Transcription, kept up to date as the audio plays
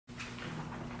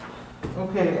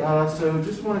Okay, so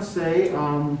just want to say,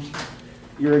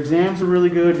 your exams were really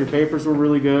good, your papers were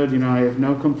really good, I have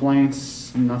no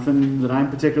complaints, nothing that I'm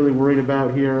particularly worried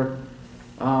about here.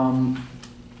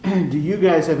 Do you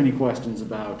guys have any questions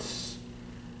about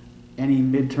any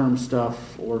midterm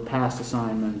stuff or past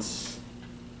assignments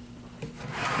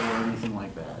or anything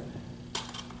like that?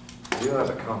 I do have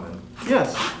a comment.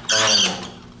 Yes.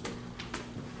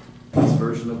 This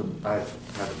version of I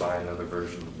had to buy another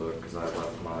version of the book because I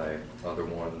left my other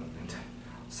one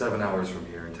 7 hours from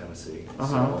here in Tennessee.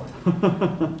 So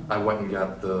I went and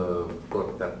got the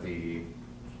book that the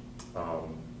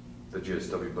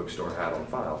GSW bookstore had on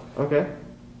file. Okay.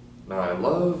 Now I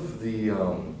love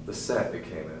the set it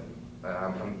came in.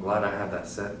 I'm glad I have that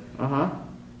set.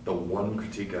 The one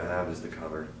critique I have is the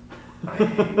cover.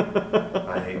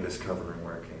 I hate this covering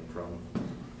where it came from.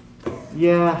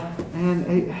 Yeah,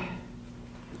 and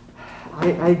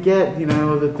I get,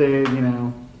 that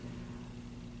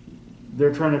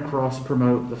they're trying to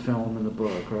cross-promote the film and the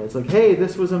book, right? It's like, hey,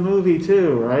 this was a movie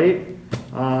too, right?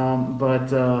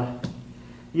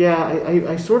 Yeah,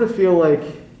 I sort of feel like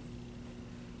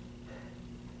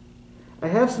I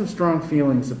have some strong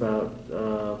feelings about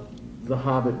the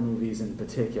Hobbit movies in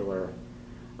particular.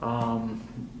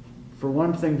 For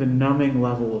one thing, the numbing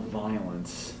level of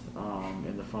violence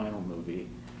in the final movie.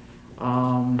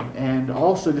 And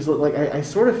also just like, I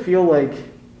sort of feel like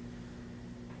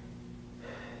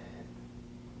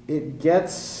it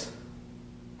gets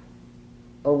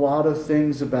a lot of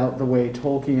things about the way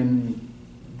Tolkien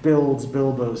builds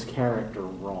Bilbo's character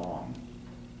wrong.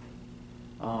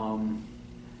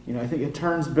 I think it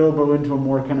turns Bilbo into a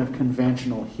more kind of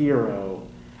conventional hero,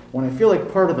 when I feel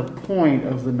like part of the point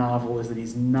of the novel is that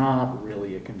he's not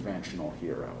really a conventional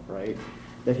hero, right?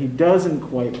 That he doesn't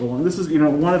quite belong. This is,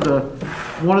 one of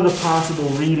the possible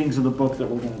readings of the book that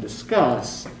we're going to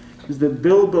discuss, is that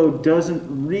Bilbo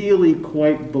doesn't really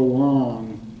quite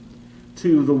belong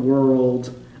to the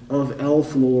world of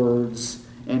elf lords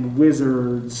and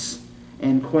wizards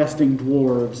and questing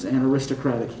dwarves and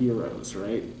aristocratic heroes,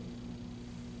 right?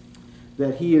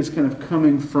 That he is kind of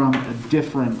coming from a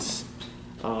different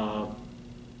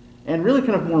and really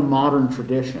kind of more modern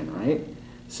tradition, right?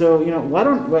 So, why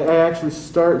don't I actually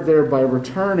start there by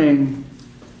returning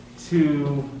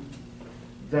to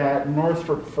that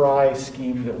Northrop Frye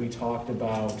scheme that we talked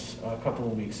about a couple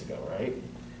of weeks ago, right?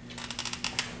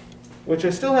 Which I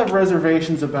still have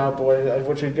reservations about, but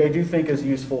which I do think is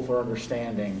useful for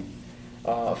understanding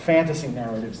fantasy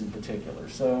narratives in particular.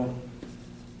 So,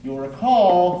 you'll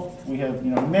recall we have,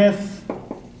 myth,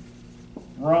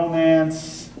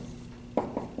 romance,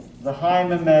 the high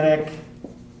mimetic,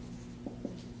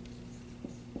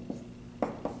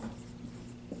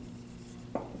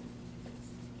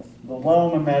 the low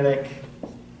mimetic,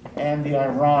 and the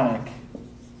ironic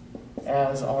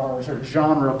as our sort of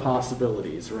genre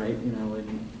possibilities, right?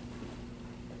 In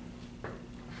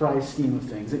Frye's scheme of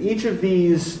things. And each of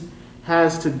these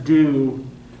has to do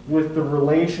with the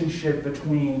relationship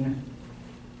between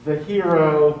the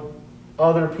hero,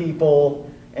 other people,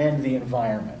 and the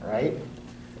environment, right?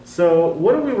 So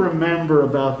what do we remember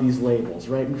about these labels,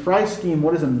 right? In Frye's scheme,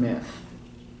 what is a myth?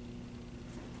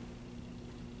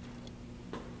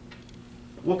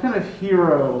 What kind of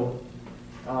hero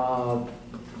or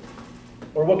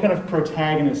what kind of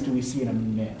protagonist do we see in a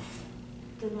myth?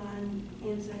 Divine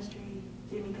ancestry,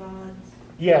 demigods.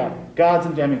 Yeah, gods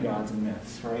and demigods in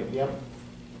myths, right? Yep.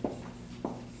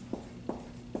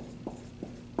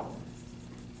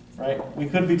 Right? We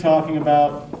could be talking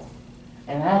about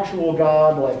an actual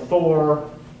god like Thor,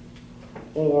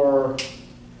 or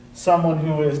someone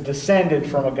who is descended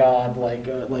from a god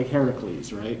like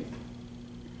Heracles, right?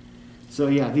 So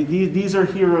yeah, these are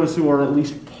heroes who are at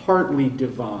least partly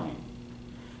divine,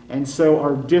 and so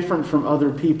are different from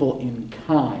other people in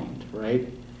kind, right?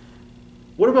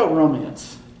 What about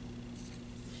romance?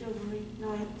 Chivalry,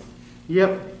 knights.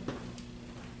 Yep.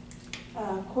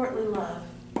 Courtly love.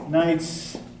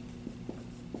 Knights,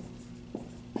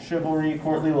 chivalry,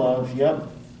 courtly love, yep.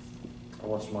 I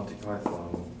watched Monty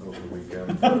Python over the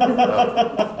weekend.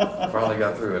 Finally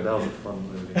got through it. That was a fun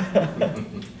movie.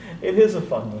 It is a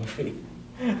fun movie.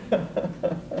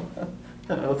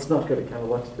 It's not going to count.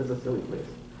 Watch it as a silly place.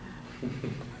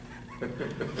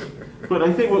 But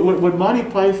I think what Monty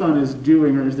Python is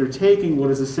doing is they're taking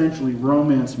what is essentially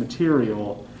romance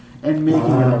material and making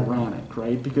it ironic,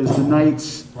 right? Because the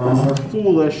knights are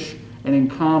foolish and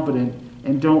incompetent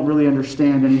and don't really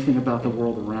understand anything about the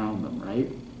world around them,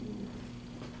 right?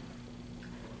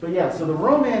 But yeah, so the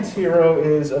romance hero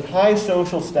is of high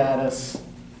social status,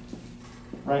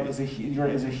 right? Is a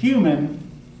human,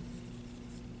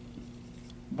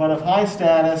 but of high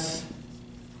status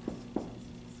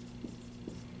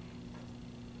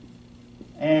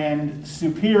and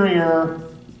superior,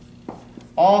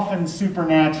 often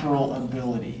supernatural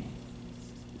ability.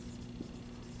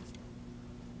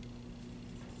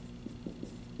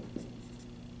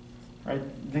 Right?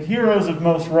 The heroes of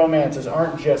most romances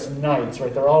aren't just knights,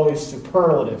 right? They're always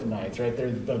superlative knights, right? They're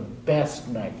the best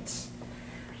knights.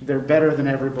 They're better than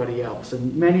everybody else.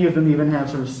 And many of them even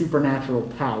have sort of supernatural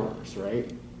powers,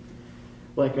 right?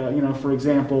 Like, for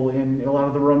example, in a lot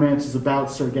of the romances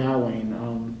about Sir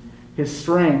Gawain, his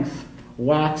strength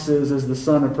waxes as the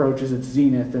sun approaches its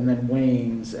zenith and then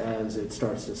wanes as it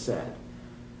starts to set.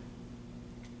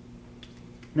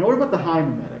 Now, what about the high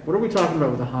mimetic? What are we talking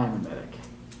about with the high mimetic?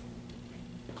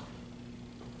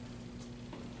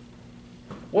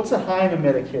 What's a high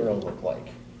mimetic hero look like?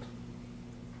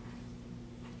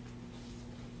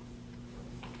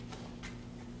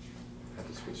 I have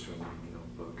to switch to a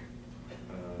notebook.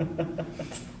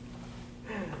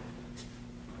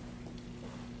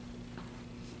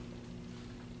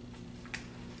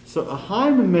 So a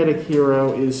high mimetic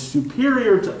hero is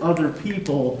superior to other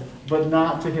people, but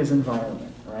not to his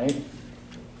environment, right?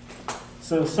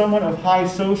 So someone of high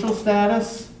social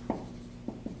status,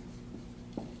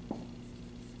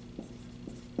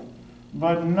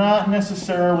 but not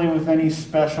necessarily with any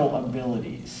special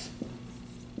abilities.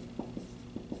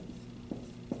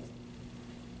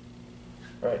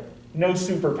 Right, no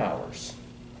superpowers.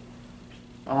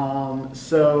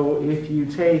 So if you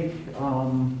take,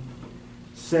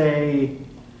 say,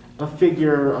 a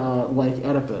figure like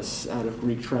Oedipus out of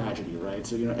Greek tragedy, right?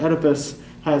 So, Oedipus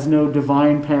has no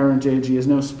divine parentage, he has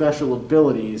no special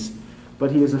abilities,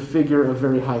 but he is a figure of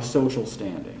very high social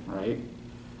standing, right?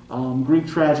 Greek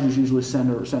tragedies usually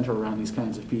center around these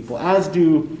kinds of people, as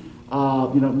do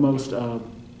most of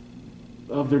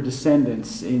their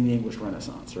descendants in the English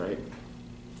Renaissance, right?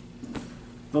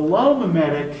 The low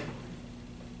mimetic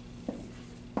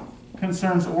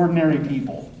concerns ordinary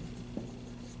people.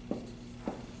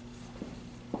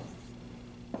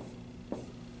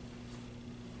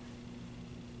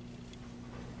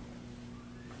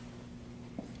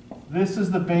 This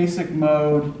is the basic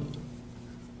mode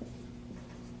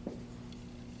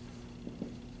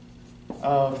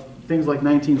of things like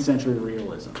 19th century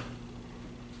realism.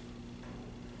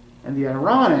 And the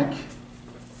ironic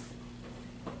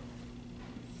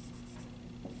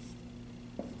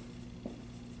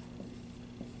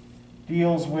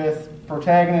deals with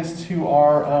protagonists who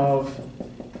are of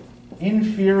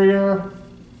inferior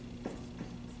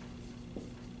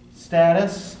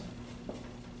status,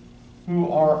 who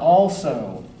are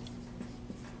also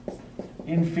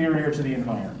inferior to the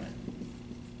environment.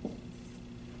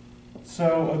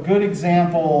 So a good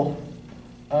example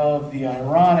of the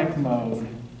ironic mode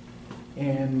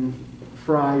in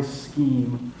Fry's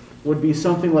scheme would be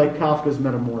something like Kafka's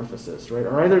Metamorphosis, right?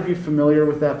 Are either of you familiar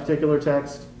with that particular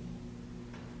text?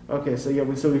 Okay, so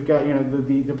we've got,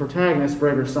 the protagonist,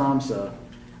 Gregor Samsa,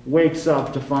 wakes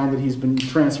up to find that he's been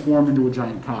transformed into a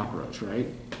giant cockroach, right?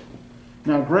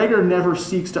 Now, Gregor never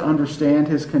seeks to understand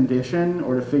his condition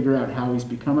or to figure out how he's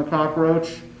become a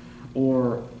cockroach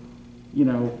or,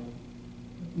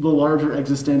 the larger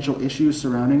existential issues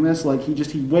surrounding this. Like,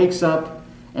 he wakes up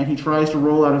and he tries to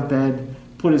roll out of bed,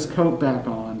 put his coat back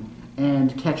on,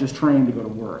 and catch his train to go to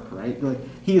work, right? Like,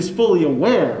 he is fully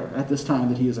aware at this time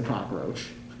that he is a cockroach.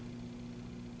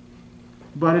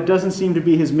 But it doesn't seem to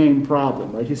be his main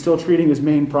problem, right? He's still treating his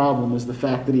main problem as the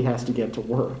fact that he has to get to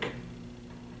work.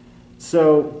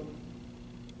 So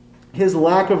his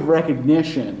lack of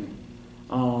recognition,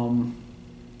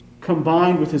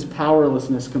 combined with his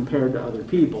powerlessness compared to other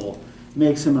people,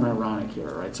 makes him an ironic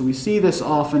hero, right? So we see this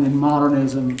often in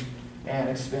modernism and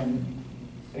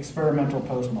experimental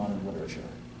postmodern literature.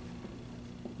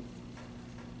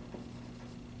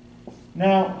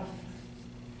 Now,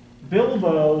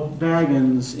 Bilbo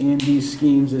Baggins in these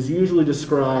schemes is usually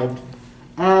described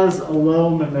as a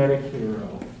low mimetic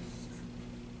hero.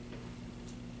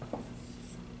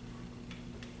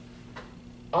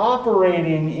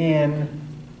 Operating in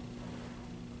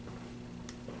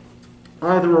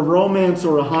either a romance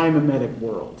or a high mimetic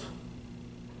world.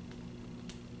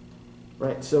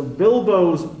 Right, so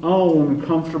Bilbo's own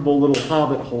comfortable little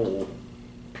hobbit hole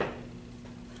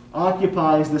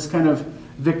occupies this kind of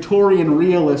Victorian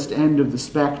realist end of the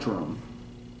spectrum.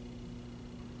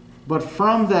 But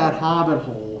from that hobbit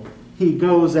hole, he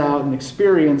goes out and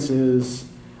experiences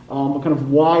a kind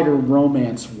of wider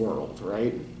romance world,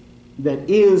 right? That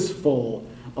is full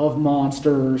of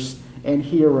monsters and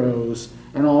heroes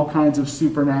and all kinds of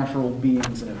supernatural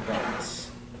beings and events.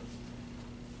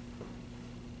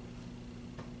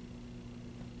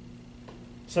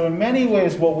 So in many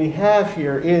ways, what we have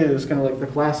here is kind of like the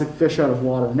classic fish out of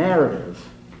water narrative,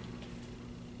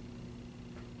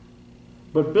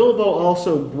 But Bilbo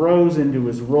also grows into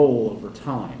his role over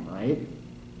time, right?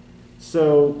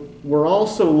 So we're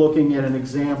also looking at an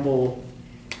example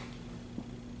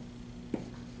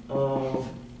of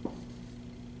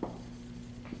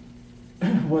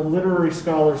what literary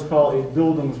scholars call a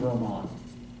Bildungsroman.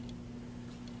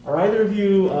 Are either of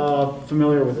you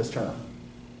familiar with this term?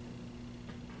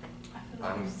 I feel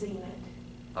like I've seen it.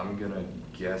 I'm gonna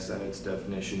guess at its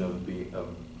definition of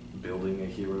building a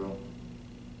hero.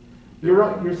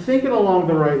 You're thinking along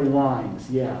the right lines,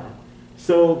 yeah.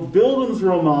 So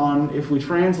Bildungsroman, if we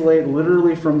translate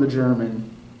literally from the German,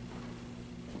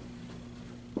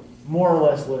 more or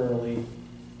less literally,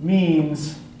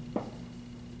 means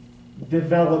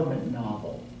development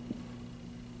novel.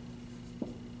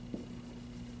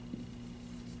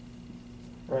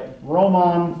 Right,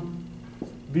 Roman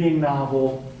being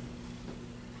novel.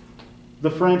 The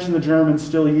French and the Germans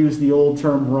still use the old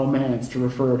term romance to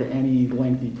refer to any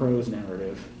lengthy prose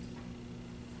narrative.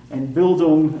 And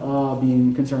Bildung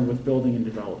being concerned with building and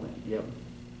development. Yep.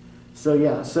 So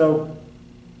yeah, so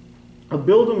a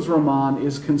Bildungsroman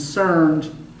is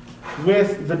concerned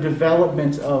with the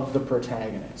development of the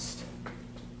protagonist.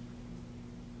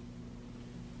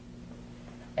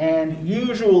 And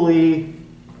usually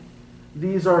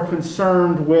these are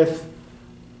concerned with,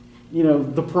 you know,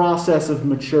 the process of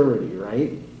maturity,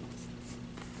 right?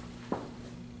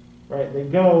 Right, they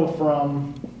go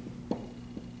from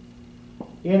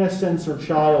innocence or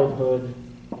childhood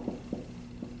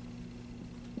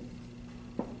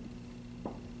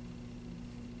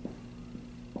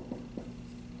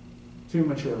to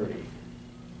maturity.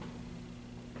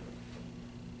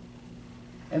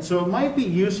 And so it might be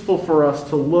useful for us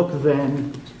to look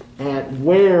then at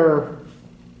where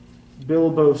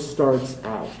Bilbo starts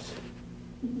out.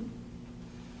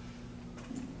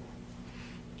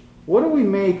 What do we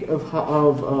make of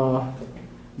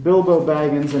Bilbo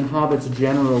Baggins and hobbits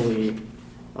generally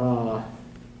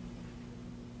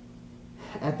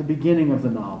at the beginning of the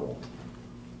novel?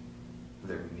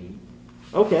 They're neat.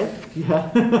 Okay,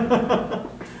 yeah.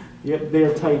 Yep, they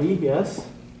are tidy, yes.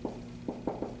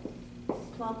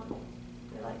 Plump.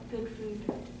 They like good food.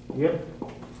 Yep.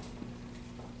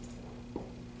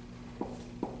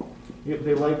 Yep,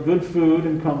 they like good food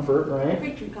and comfort, right?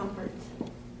 Creature comforts.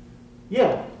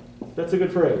 Yeah, that's a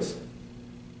good phrase.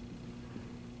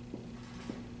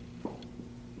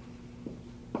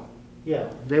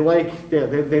 Yeah, they like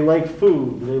they like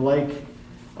food. They like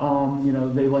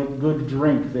they like good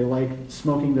drink. They like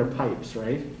smoking their pipes,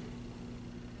 right?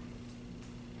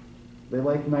 They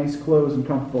like nice clothes and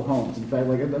comfortable homes. In fact,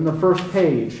 like in the first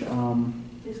page,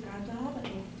 Describes a hobbit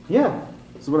hole. yeah,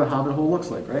 this is what a hobbit hole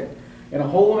looks like, right? In a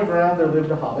hole in the ground there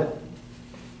lived a hobbit.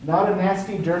 Not a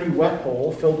nasty, dirty, wet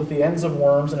hole filled with the ends of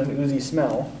worms and an oozy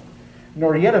smell,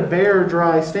 nor yet a bare,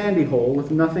 dry, standy hole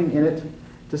with nothing in it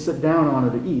to sit down on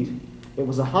or to eat. It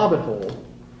was a hobbit hole,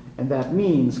 and that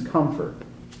means comfort.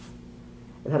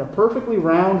 It had a perfectly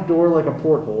round door like a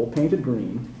porthole, painted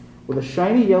green, with a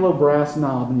shiny yellow brass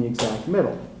knob in the exact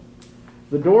middle.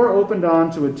 The door opened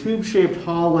onto a tube-shaped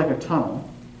hall like a tunnel.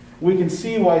 We can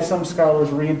see why some scholars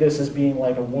read this as being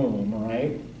like a womb,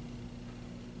 right?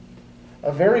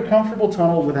 A very comfortable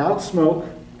tunnel without smoke,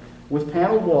 with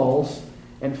paneled walls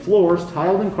and floors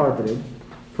tiled and carpeted,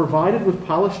 provided with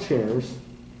polished chairs,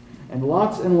 and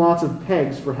lots of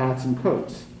pegs for hats and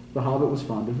coats. The hobbit was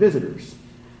fond of visitors.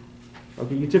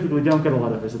 Okay, you typically don't get a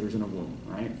lot of visitors in a womb,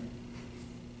 right?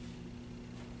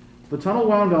 The tunnel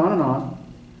wound on and on,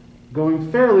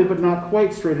 going fairly but not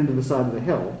quite straight into the side of the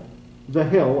hill,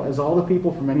 as all the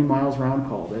people for many miles round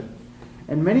called it,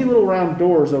 and many little round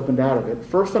doors opened out of it,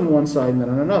 first on one side and then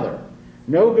on another.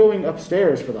 No going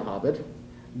upstairs for the hobbit.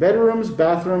 Bedrooms,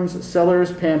 bathrooms,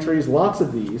 cellars, pantries, lots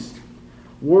of these.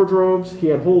 Wardrobes, he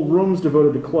had whole rooms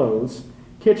devoted to clothes.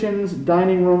 Kitchens,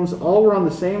 dining rooms, all were on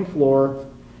the same floor,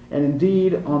 and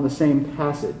indeed on the same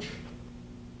passage.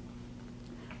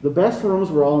 The best rooms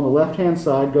were all on the left-hand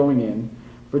side going in,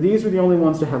 for these were the only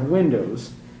ones to have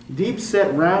windows,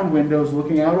 deep-set round windows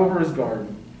looking out over his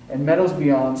garden, and meadows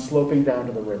beyond sloping down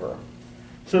to the river.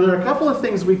 So there are a couple of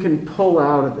things we can pull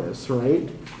out of this, right?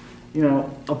 You know,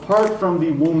 apart from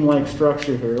the womb-like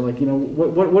structure here, like, you know,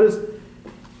 what is,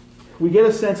 we get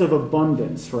a sense of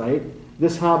abundance, right?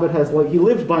 This hobbit has, like, he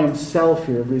lives by himself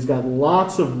here, but he's got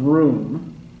lots of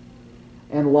room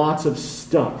and lots of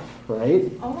stuff,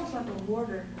 right? Almost like a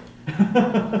hoarder.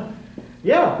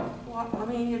 Yeah. Well, I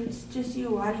mean, if it's just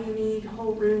you, why do you need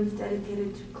whole rooms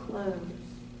dedicated to clothes?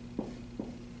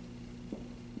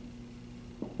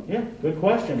 Yeah, good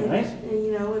question, right? And,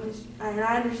 you know, if it's, and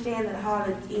I understand that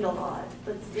hobbits eat a lot,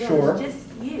 but still, Sure. it's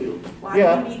just you. Why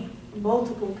Yeah. do you need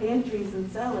multiple pantries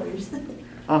and cellars.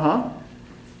 Uh-huh.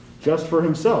 Just for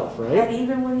himself, right? And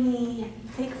even when he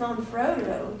takes on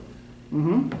Frodo,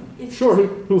 Mm-hmm. Sure,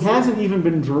 who hasn't even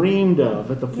been dreamed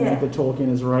of at the point that Tolkien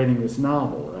is writing this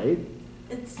novel, right?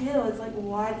 It's still, it's like,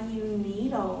 why do you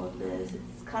need all of this?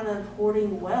 It's kind of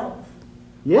hoarding wealth.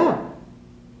 Yeah,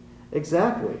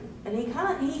 exactly. And he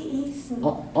kind of, he's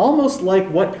almost like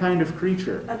what kind of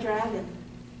creature? a dragon.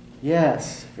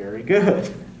 Yes, very good.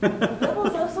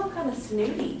 Bilbo's also kind of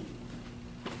snooty.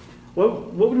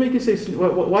 What would make you say,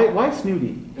 why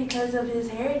snooty? Because of his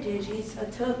heritage, he's a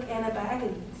Took and a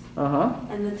Baggins. Uh-huh.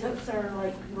 And the Tooks are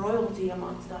like royalty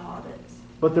amongst the Hobbits.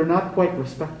 But they're not quite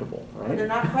respectable, right? They're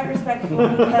not quite respectable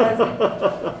because,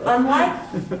 unlike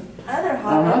other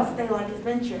Hobbits, they like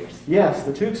adventures. Yes,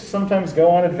 the Tooks sometimes go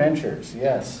on adventures,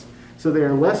 yes. So they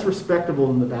are less respectable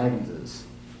than the Bagginses.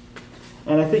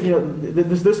 And I think,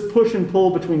 this push and pull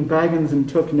between Baggins and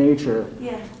Took nature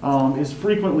is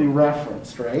frequently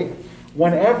referenced, right?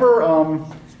 Whenever,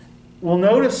 we'll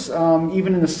notice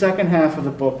even in the second half of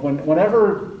the book,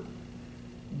 whenever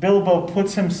Bilbo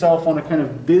puts himself on a kind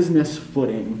of business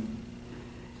footing,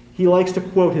 he likes to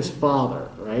quote his father,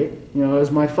 right?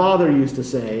 As my father used to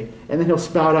say, and then he'll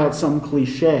spout out some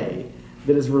cliche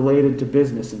that is related to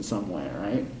business in some way,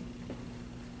 right?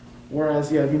 Whereas,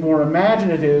 the more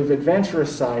imaginative,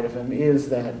 adventurous side of him is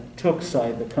that Took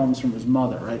side that comes from his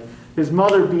mother, right? His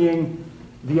mother being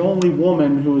the only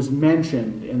woman who is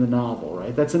mentioned in the novel,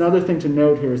 right? That's another thing to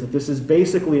note here, is that this is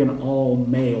basically an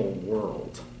all-male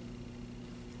world.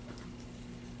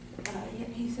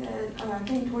 He said, I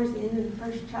think towards the end of the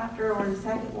first chapter or the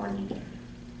second one,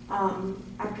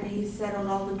 after he's settled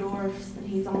all the dwarfs and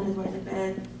he's on his way to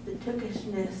bed, the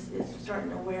Tookishness is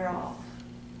starting to wear off.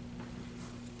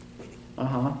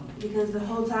 Uh-huh. Because the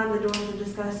whole time the dwarves are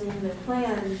discussing their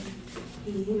plans,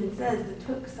 he even says the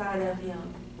Took side of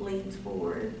him leans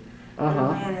forward in a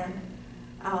manner.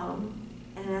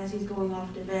 And as he's going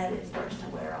off to bed, it starts to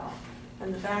wear off.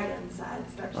 And the Baggins side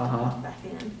starts to pop back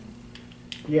in.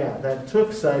 Yeah, that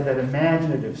Took side, that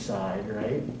imaginative side,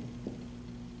 right?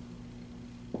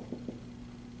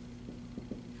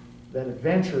 That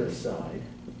adventurous side,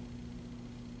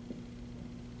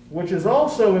 which is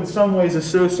also in some ways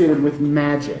associated with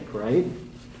magic, right?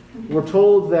 We're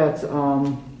told that,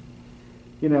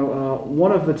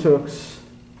 one of the Tooks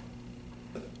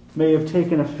may have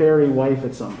taken a fairy wife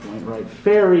at some point, right?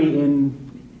 Fairy in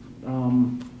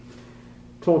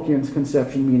Tolkien's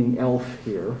conception meaning elf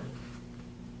here.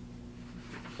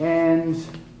 And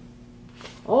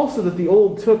also that the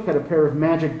old Took had a pair of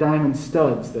magic diamond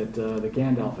studs that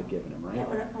Gandalf had given him, right? That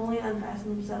would only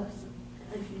unfasten themselves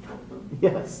if you told them.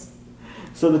 Yes.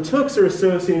 So the Tooks are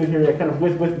associated here kind of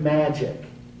with magic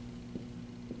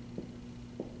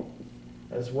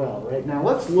as well, right? Now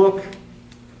let's look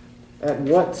at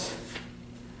what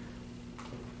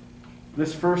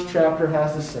this first chapter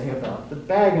has to say about the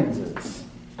Bagginses.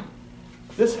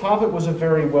 This hobbit was a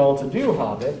very well-to-do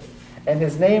hobbit, and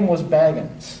his name was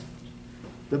Baggins.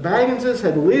 The Bagginses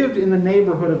had lived in the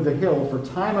neighborhood of the hill for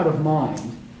time out of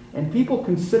mind, and people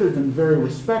considered them very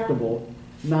respectable,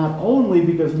 not only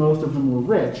because most of them were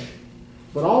rich,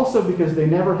 but also because they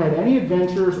never had any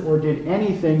adventures or did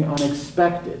anything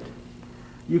unexpected.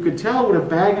 You could tell what a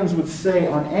Baggins would say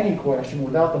on any question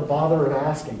without the bother of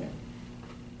asking it.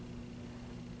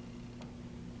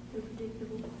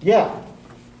 Yeah.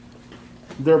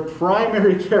 Their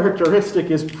primary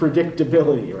characteristic is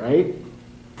predictability, right?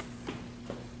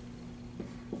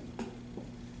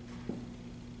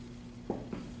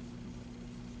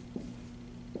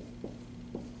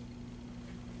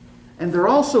 And they're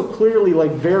also clearly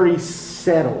very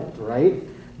settled, right?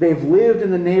 They've lived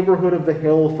in the neighborhood of the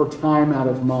hill for time out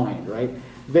of mind, right?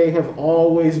 They have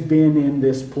always been in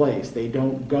this place. They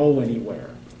don't go anywhere.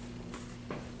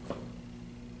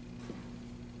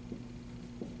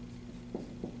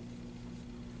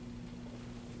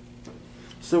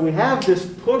 So we have this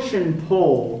push and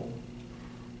pull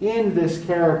in this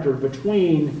character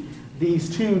between these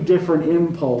two different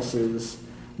impulses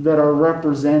that are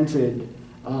represented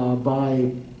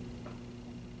by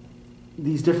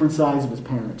these different sides of his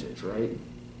parentage, right?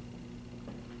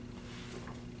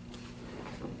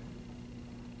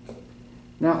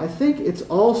 Now, I think it's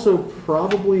also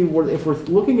probably, if we're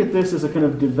looking at this as a kind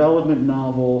of development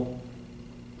novel,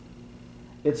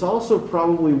 it's also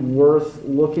probably worth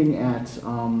looking at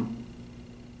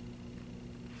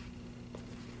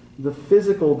the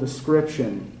physical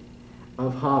description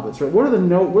of hobbits, right? What are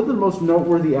the most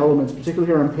noteworthy elements, particularly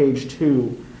here on page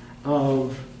 2,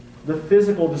 of the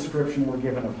physical description we're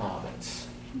given of hobbits?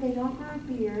 They don't grow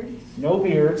beards. No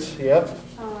beards, yep.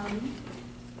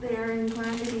 They're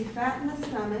inclined to be fat in the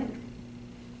stomach.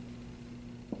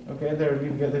 Okay,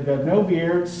 they've got no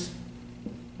beards,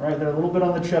 right? They're a little bit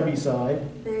on the chubby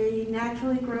side. They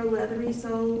naturally grow leathery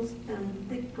soles and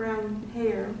thick brown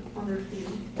hair on their feet.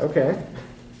 Okay.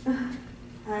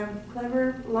 Have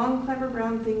long, clever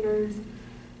brown fingers,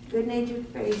 good-natured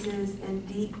faces, and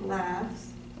deep laughs.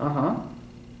 Uh-huh.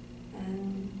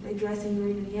 And they dress in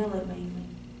green and yellow mainly.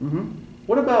 Mm-hmm.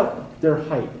 What about their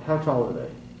height? How tall are they?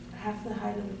 Half the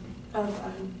height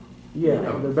of Yeah,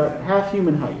 human. they're about half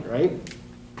human height, right?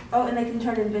 Oh, and they can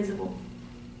turn invisible.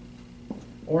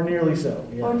 Or nearly so,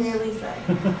 yes. Or nearly so.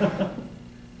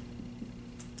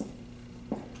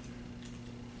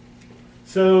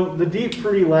 So the deep,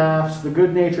 pretty laughs, the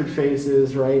good-natured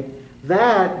faces, right?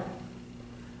 That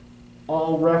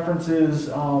all references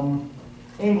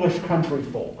English country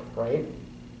folk, right?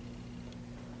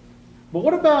 But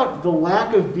what about the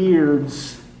lack of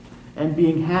beards and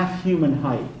being half human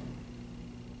height?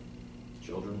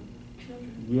 Children.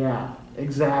 Yeah,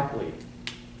 exactly.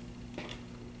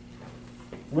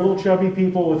 Little chubby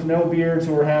people with no beards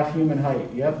who are half human height.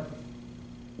 Yep.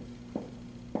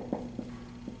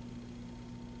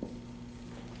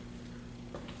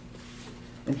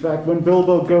 In fact, when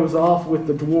Bilbo goes off with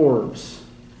the dwarves,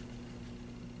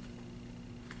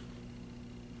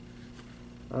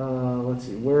 let's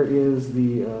see, where is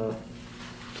the,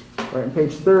 right on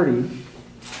page 30,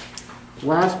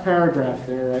 last paragraph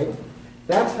there, right?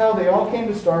 That's how they all came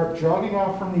to start, jogging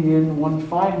off from the inn one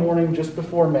fine morning just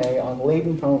before May on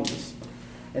laden ponies.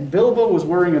 And Bilbo was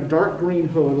wearing a dark green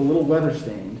hood, a little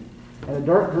weather-stained, and a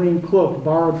dark green cloak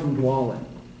borrowed from Dwalin.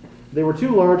 They were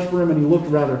too large for him, and he looked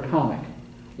rather comic.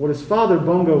 What his father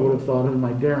Bungo would have thought of him,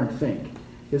 I daren't think.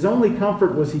 His only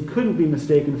comfort was he couldn't be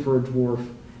mistaken for a dwarf,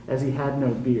 as he had no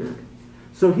beard.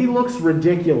 So he looks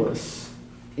ridiculous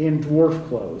in dwarf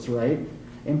clothes, right?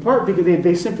 In part because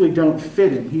they simply don't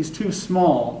fit him. He's too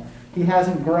small. He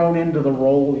hasn't grown into the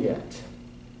role yet.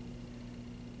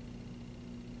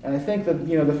 And I think that,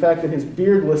 the fact that his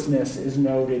beardlessness is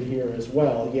noted here as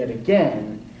well, yet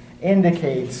again,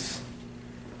 indicates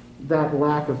that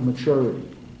lack of maturity.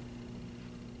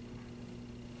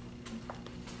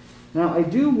 Now, I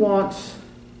do want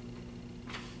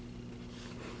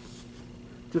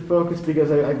to focus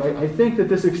because I think that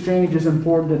this exchange is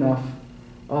important enough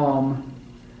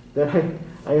that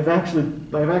I've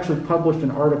actually published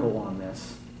an article on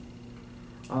this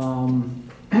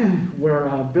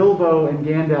where Bilbo and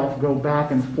Gandalf go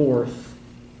back and forth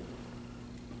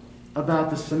about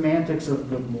the semantics of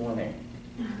good morning,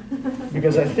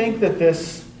 because I think that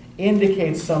this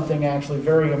indicates something actually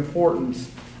very important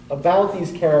about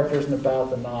these characters and about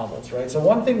the novels, right? So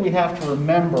one thing we have to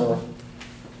remember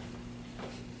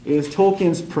is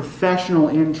Tolkien's professional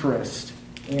interest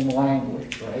in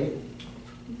language, right?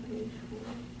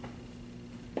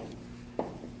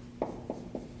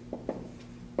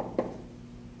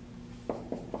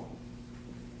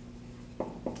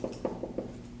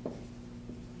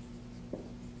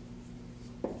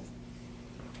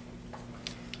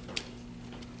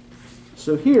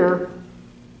 So here,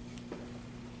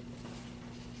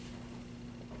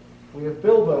 we have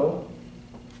Bilbo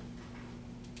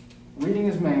reading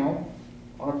his mail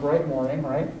on a bright morning,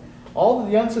 right? All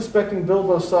that the unsuspecting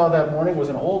Bilbo saw that morning was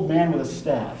an old man with a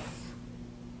staff.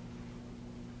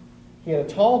 He had a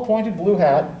tall, pointed blue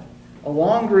hat, a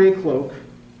long gray cloak,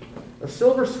 a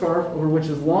silver scarf over which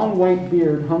his long white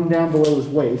beard hung down below his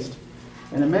waist,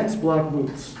 and immense black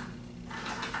boots.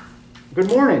 "Good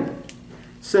morning,"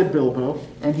 said Bilbo,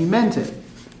 and he meant it.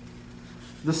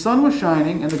 The sun was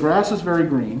shining, and the grass was very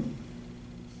green.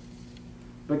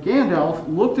 But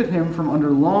Gandalf looked at him from under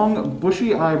long,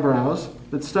 bushy eyebrows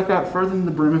that stuck out further than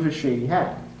the brim of his shady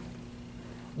hat.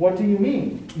 "What do you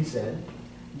mean?" he said.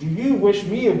 "Do you wish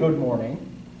me a good morning,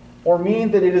 or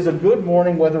mean that it is a good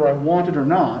morning whether I want it or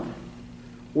not,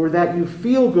 or that you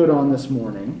feel good on this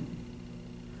morning,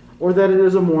 or that it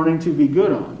is a morning to be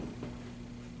good on?"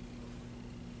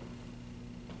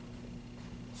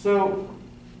 So,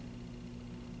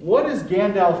 what is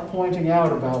Gandalf pointing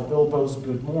out about Bilbo's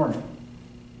good morning?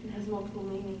 It has multiple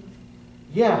meanings.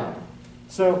 Yeah.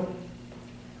 So,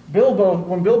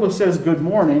 when Bilbo says good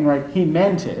morning, right, he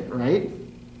meant it, right?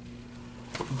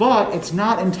 But it's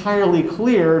not entirely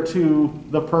clear to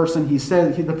the person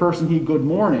he good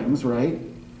mornings, right,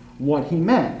 what he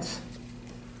meant.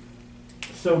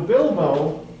 So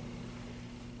Bilbo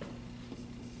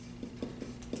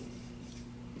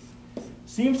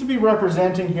seems to be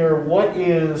representing here what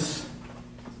is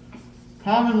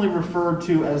commonly referred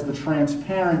to as the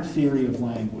transparent theory of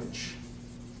language.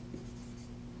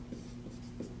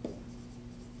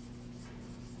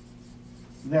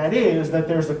 That is, that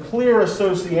there's a clear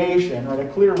association, or a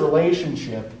clear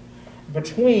relationship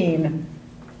between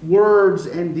words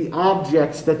and the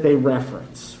objects that they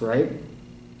reference, right?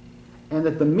 And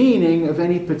that the meaning of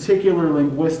any particular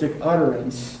linguistic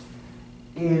utterance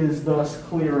is thus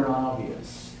clear and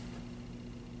obvious.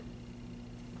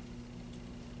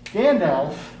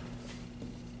 Gandalf,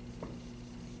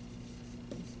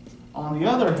 on the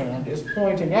other hand, is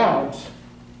pointing out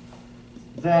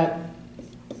that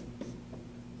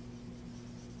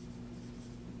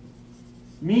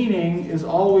meaning is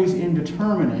always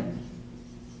indeterminate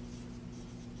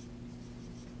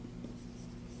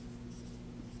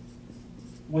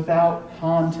without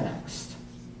context.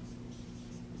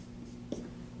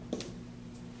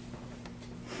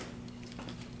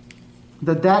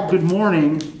 That good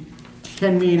morning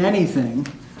can mean anything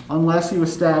unless you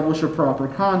establish a proper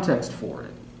context for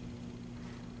it.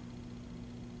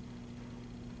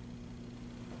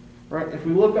 Right? If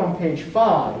we look on page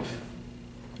 5,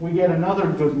 we get another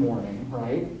good morning,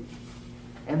 right?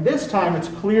 And this time it's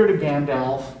clear to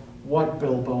Gandalf what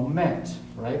Bilbo meant,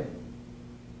 right?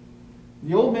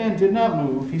 The old man did not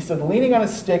move. He stood leaning on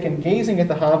his stick and gazing at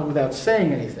the hobbit without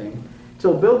saying anything,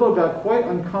 till Bilbo got quite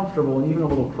uncomfortable and even a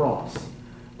little cross.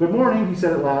 "Good morning," he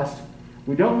said at last.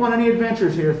 "We don't want any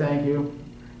adventures here, thank you.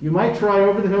 You might try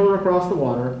over the hill or across the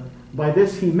water." By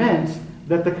this he meant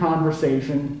that the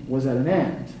conversation was at an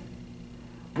end.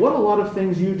 "What a lot of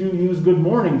things you do use good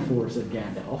morning for," said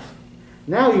Gandalf.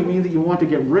 "Now you mean that you want to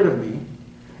get rid of me,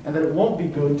 and that it won't be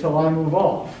good till I move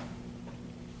off."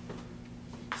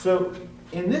 So,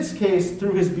 in this case,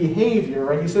 through his behavior,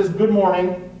 right, he says good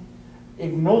morning,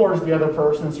 ignores the other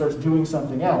person and starts doing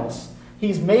something else.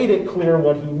 He's made it clear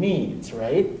what he means,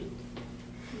 right?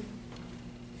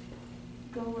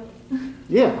 Go away.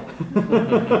 Yeah.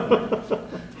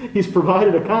 He's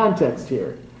provided a context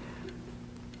here,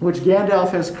 which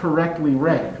Gandalf has correctly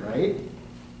read, right?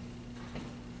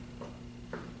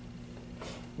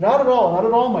 Not at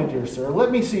all, my dear sir.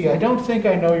 Let me see, I don't think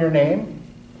I know your name.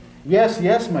 Yes,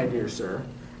 yes, my dear sir.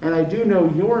 And I do know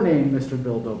your name, Mr.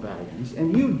 Bilbo Baggins,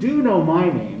 and you do know my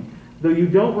name, though you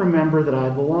don't remember that I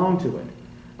belong to it.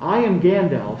 I am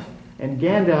Gandalf, and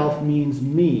Gandalf means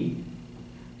me.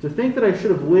 To think that I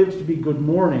should have lived to be good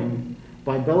morning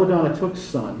by Belladonna Took's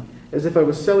son, as if I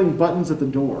was selling buttons at the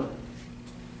door.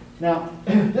 Now,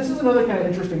 this is another kind of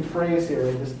interesting phrase here.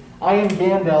 This, I am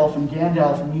Gandalf, and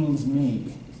Gandalf means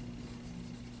me.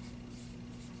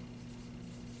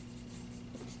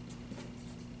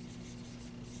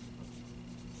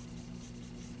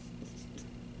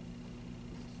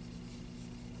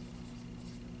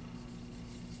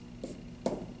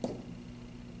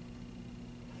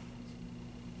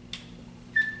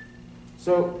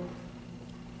 So,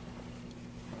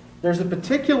 there's a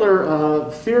particular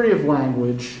theory of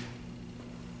language,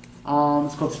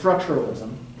 it's called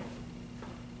structuralism.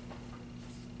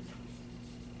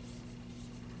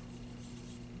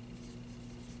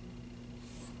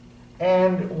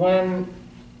 And when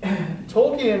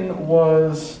Tolkien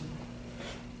was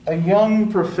a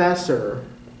young professor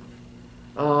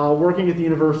working at the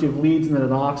University of Leeds and then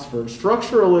at Oxford,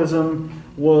 structuralism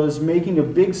was making a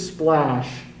big splash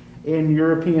in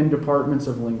European departments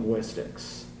of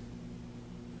linguistics.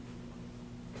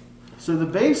 So the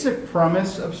basic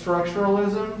premise of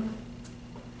structuralism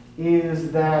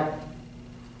is that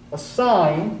a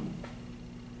sign,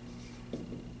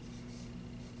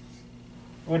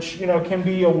 which can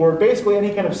be a word, basically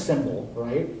any kind of symbol,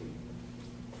 right,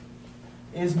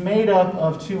 is made up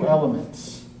of two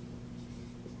elements.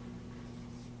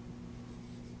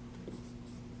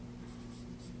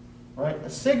 Right? A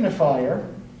signifier,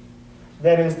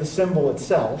 that is the symbol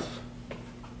itself,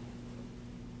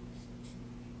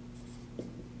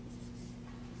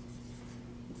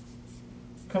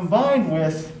 combined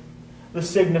with the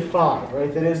signified,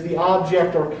 right? That is the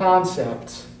object or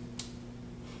concept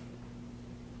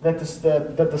that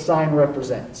the sign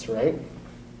represents, right?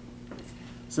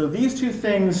 So these two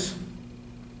things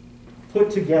put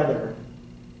together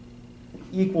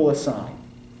equal a sign.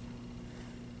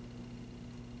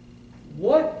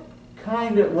 What does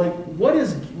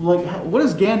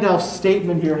Gandalf's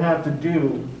statement here have to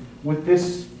do with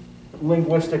this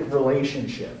linguistic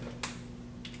relationship?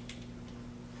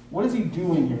 What is he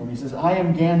doing here when he says, I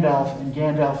am Gandalf, and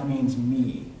Gandalf means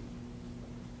me?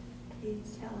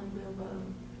 He's telling Bilbo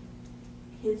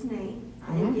his name.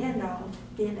 I am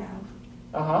Gandalf.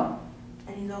 Uh-huh.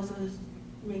 And he's also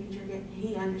making sure that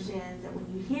he understands that when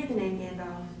you hear the name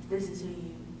Gandalf, this is who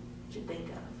you should think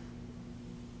of.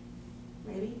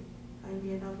 Maybe? I am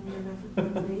Gandalf, and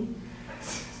Gandalf means me.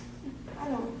 I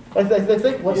don't. I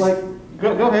think,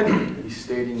 go ahead. He's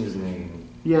stating his name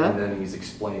Yeah. And then he's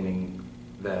explaining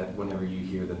that whenever you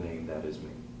hear the name, that is me.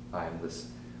 I am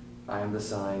the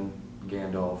sign,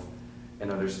 Gandalf,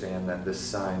 and understand that this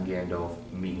sign, Gandalf,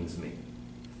 means me.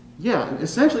 Yeah,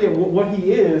 essentially what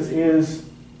he is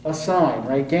a sign,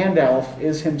 right? Gandalf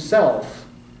is himself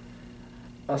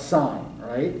a sign,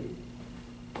 right?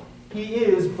 He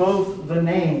is both the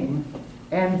name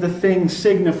and the thing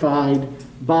signified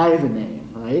by the name,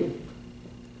 right?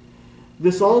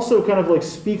 This also kind of like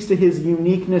speaks to his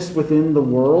uniqueness within the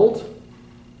world.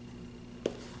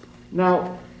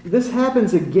 Now, this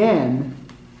happens again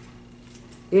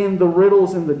in the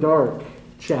Riddles in the Dark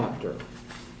chapter.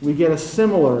 We get a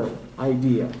similar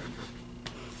idea.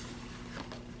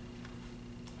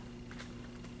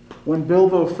 When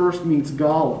Bilbo first meets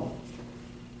Gollum.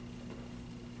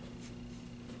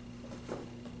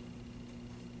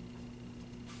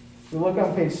 We look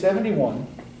on page 71.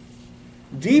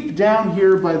 Deep down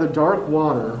here by the dark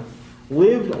water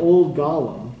lived old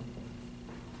Gollum,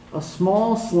 a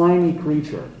small slimy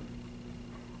creature.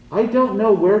 I don't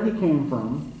know where he came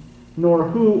from, nor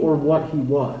who or what he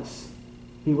was.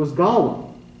 He was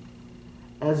Gollum,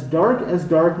 as dark as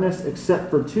darkness except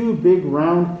for two big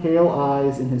round pale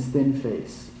eyes in his thin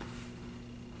face.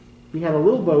 He had a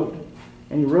little boat,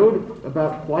 and he rowed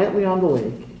about quietly on the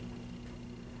lake.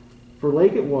 For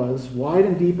lake it was, wide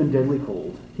and deep and deadly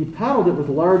cold. He paddled it with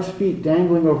large feet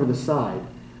dangling over the side,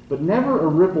 but never a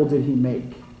ripple did he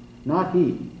make. Not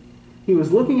he. He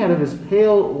was looking out of his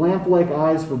pale, lamp-like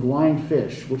eyes for blind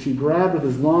fish, which he grabbed with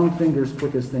his long fingers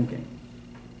quick as thinking.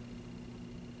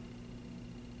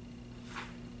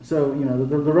 So,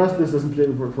 the rest of this isn't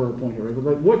particularly for a point here,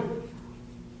 right? But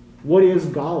what is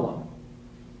Gollum?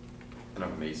 An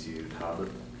emaciated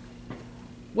hobbit.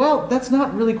 Well, that's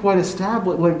not really quite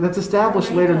established. Like, that's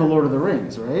established later in The Lord of the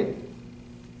Rings, right?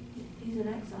 He's an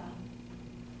exile.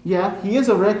 Yeah, he is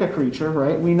a Rekka creature,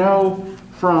 right? We know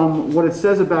from what it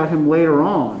says about him later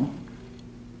on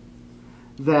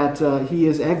that he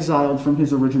is exiled from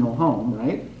his original home,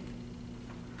 right?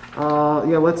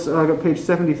 Let's go page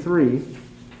 73,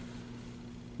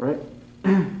 right?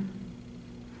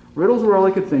 Riddles were all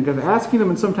I could think of. Asking them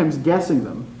and sometimes guessing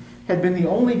them had been the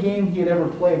only game he had ever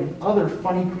played with other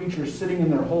funny creatures sitting in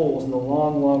their holes in the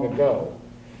long, long ago,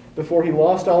 before he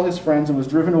lost all his friends and was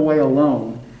driven away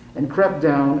alone and crept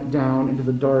down into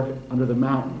the dark under the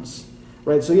mountains.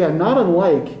 Right? So yeah, not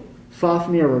unlike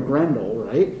Fafnir or Grendel,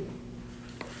 right?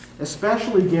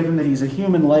 Especially given that he's a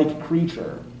human-like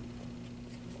creature.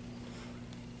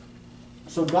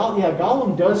 So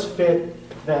Gollum does fit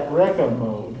that Rekka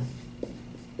mode.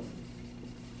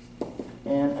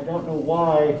 And I don't know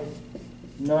why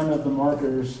none of the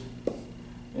markers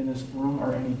in this room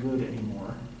are any good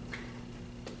anymore.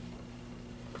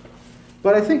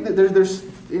 But I think that there's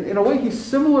in a way, he's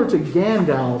similar to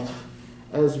Gandalf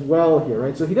as well here,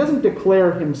 right? So he doesn't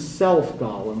declare himself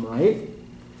Gollum, right?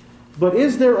 But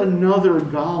is there another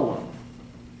Gollum?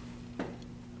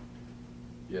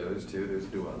 Yeah, there's two. There's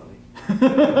duality.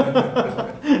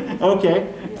 Okay,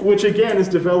 which again is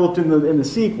developed in the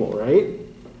sequel, right?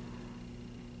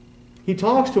 He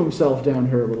talks to himself down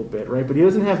here a little bit, right? But he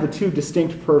doesn't have the two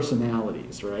distinct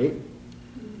personalities, right?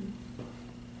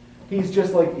 He's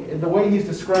just like, the way he's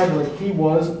described, like he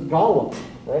was Gollum,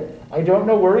 right? I don't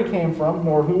know where he came from,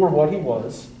 nor who or what he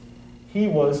was. He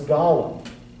was Gollum.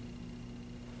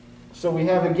 So we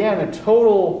have, again, a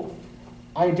total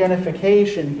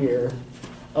identification here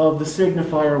of the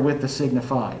signifier with the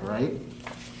signified, right?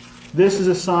 This is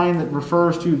a sign that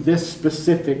refers to this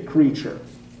specific creature.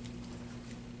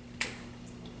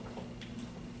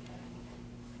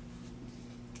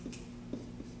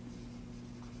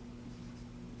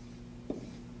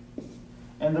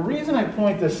 And the reason I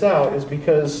point this out is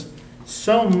because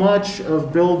so much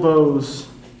of Bilbo's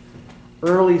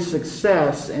early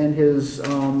success and his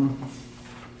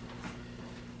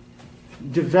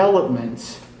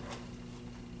development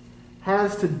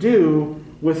has to do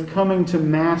with coming to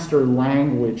master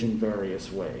language in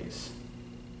various ways.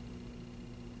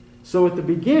 So at the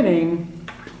beginning,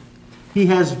 he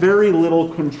has very little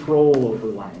control over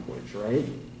language, right?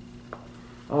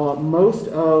 Most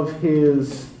of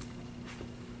his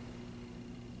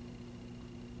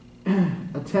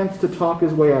attempts to talk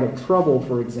his way out of trouble,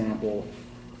 for example,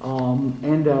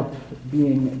 end up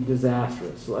being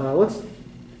disastrous. The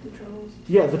trolls.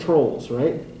 Yeah, the trolls,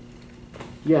 right?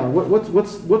 Yeah,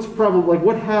 what's probably like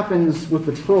what happens with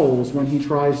the trolls when he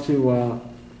tries to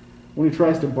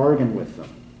bargain with them?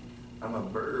 I'm a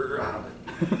bird hobbit.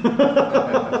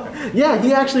 Yeah,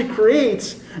 he actually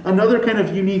creates another kind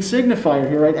of unique signifier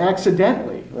here, right?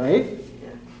 Accidentally, right? Yeah.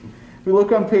 we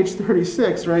look on page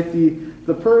 36, right,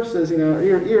 the purse says,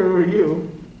 ear, who are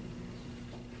you?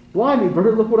 Blimey,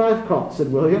 Bert, look what I've caught,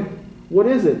 said William. What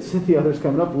is it? Said the others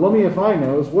coming up. Lummy if I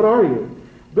knows. What are you?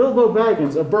 Bilbo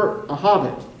Baggins, a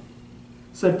hobbit,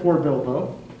 said poor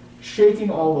Bilbo, shaking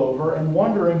all over and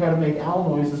wondering how to make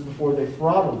owl noises before they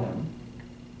throttled him.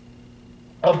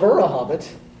 A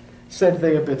hobbit, said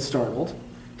they a bit startled.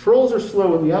 Trolls are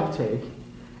slow in the uptake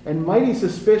and mighty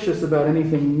suspicious about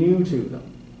anything new to them.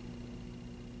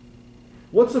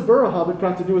 What's a hobbit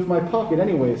got to do with my pocket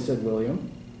anyway, said William.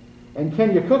 And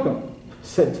can you cook 'em?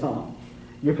 Said Tom.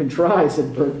 You can try,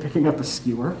 said Bert, picking up a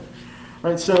skewer.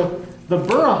 Right, so the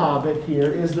hobbit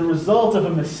here is the result of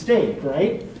a mistake,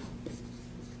 right?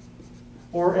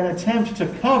 Or an attempt to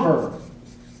cover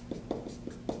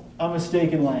a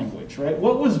mistaken language, right?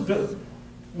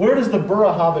 Where does the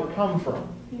hobbit come from?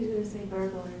 He's going to say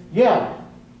burglar. Yeah.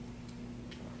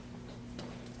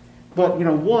 But,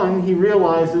 one, he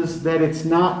realizes that it's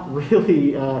not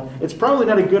really, it's probably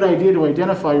not a good idea to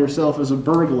identify yourself as a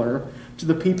burglar to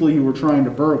the people you were trying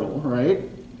to burgle, right?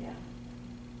 Yeah.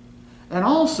 And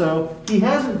also, he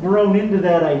hasn't grown into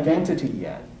that identity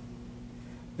yet.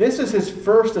 This is his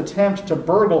first attempt to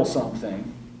burgle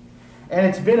something, and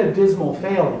it's been a dismal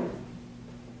failure.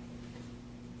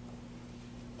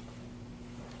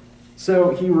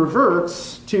 So he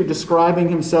reverts to describing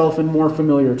himself in more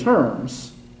familiar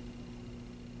terms,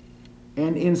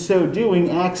 and in so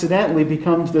doing accidentally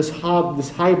becomes this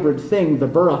hybrid thing, the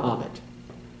hobbit,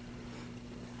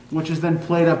 which is then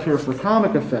played up here for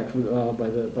comic effect by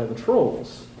the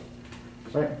trolls.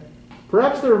 Right?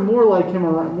 Perhaps there are more like him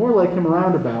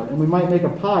around about, and we might make a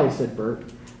pie, said Bert.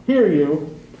 Here,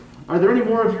 you. Are there any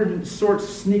more of your sorts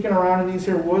sneaking around in these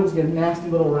here woods, you nasty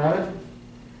little rabbit?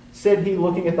 Said he,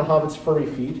 looking at the hobbit's furry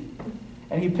feet.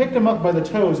 And he picked him up by the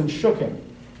toes and shook him.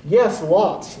 Yes,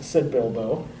 lots, said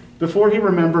Bilbo, before he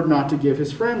remembered not to give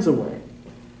his friends away.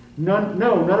 None,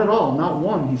 no, not at all, not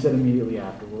one, he said immediately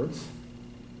afterwards.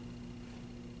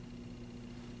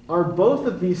 Are both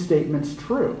of these statements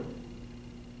true?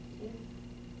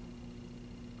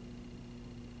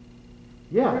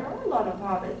 Yeah. There are a lot of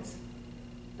hobbits,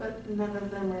 but none of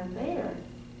them are there.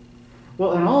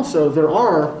 Well, and also there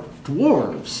are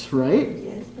dwarves, right?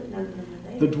 Yes, but none of them are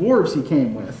there. The dwarves he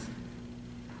came with,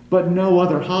 but no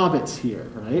other hobbits here,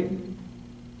 right?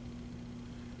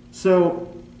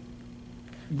 So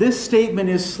this statement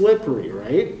is slippery,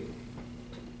 right?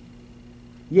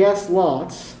 Yes,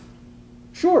 lots.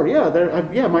 Sure, yeah,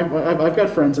 I've got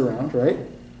friends around, right?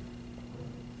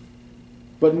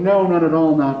 But no, none at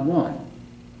all, not one.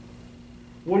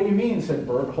 What do you mean, said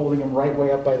Bert, holding him right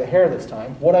way up by the hair this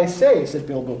time. What I say, said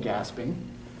Bilbo, gasping.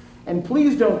 And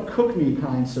please don't cook me,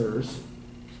 kind sirs.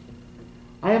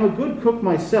 I am a good cook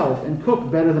myself, and cook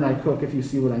better than I cook, if you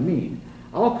see what I mean.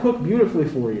 I'll cook beautifully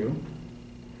for you,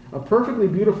 a perfectly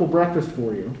beautiful breakfast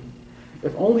for you,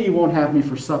 if only you won't have me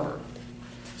for supper.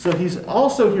 So he's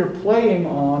also here playing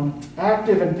on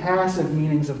active and passive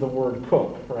meanings of the word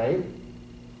cook, right?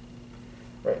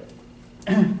 Right.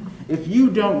 If you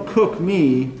don't cook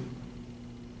me,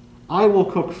 I will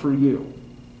cook for you.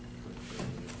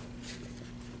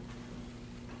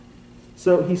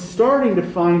 So he's starting to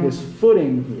find his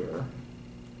footing here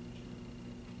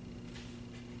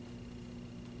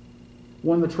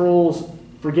when the trolls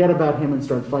forget about him and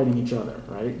start fighting each other,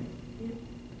 right? Yeah.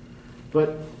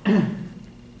 But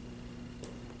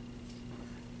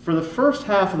for the first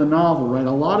half of the novel, right,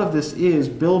 a lot of this is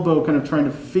Bilbo kind of trying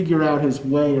to figure out his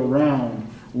way around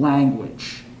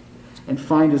language and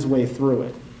find his way through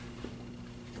it.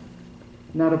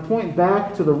 Now, to point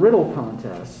back to the riddle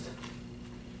contest,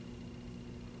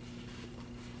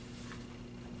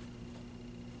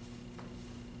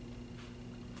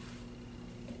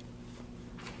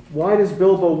 why does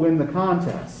Bilbo win the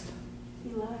contest?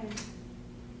 He lies.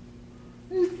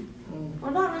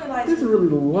 Well, not really lies. He doesn't really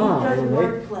lie, He does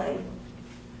right? wordplay.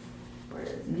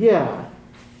 Yeah.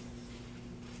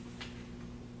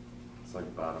 It's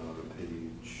like bottom of the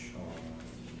page.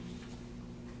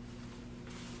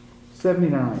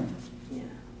 79. Yeah.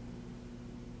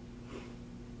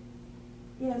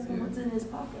 Yeah, so what's in his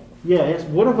pocket? Yeah, it's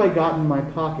what have I got in my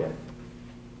pocket?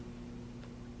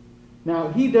 Now,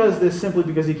 he does this simply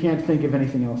because he can't think of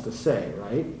anything else to say,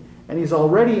 right? And he's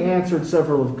already answered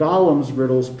several of Gollum's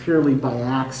riddles purely by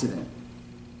accident.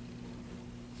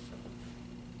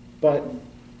 But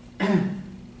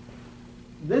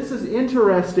this is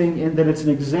interesting in that it's an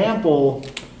example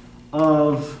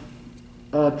of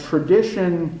a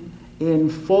tradition in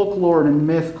folklore and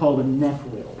myth called a neck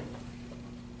riddle.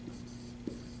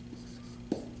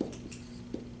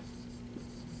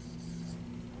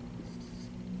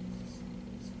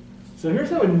 So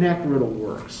here's how a neck riddle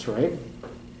works, right?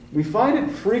 We find it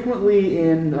frequently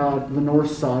in the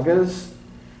Norse sagas,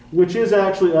 which is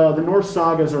actually, the Norse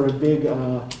sagas are a big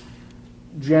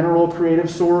general creative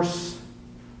source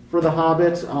for the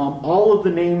Hobbit. All of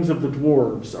the names of the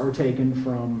dwarves are taken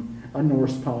from a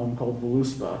Norse poem called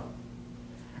Voluspa,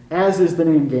 as is the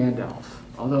name Gandalf,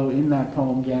 although in that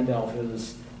poem Gandalf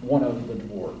is one of the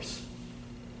dwarves.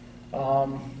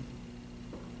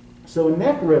 So a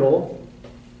neck riddle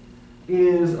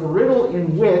is a riddle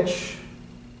in which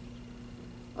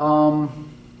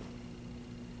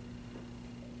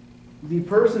the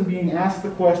person being asked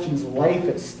the question's life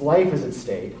is at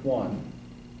stake, one.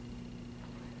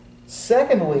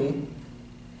 Secondly,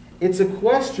 it's a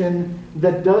question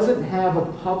that doesn't have a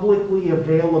publicly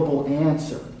available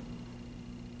answer.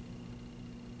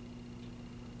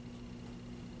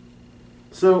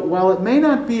 So while it may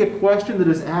not be a question that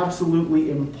is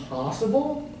absolutely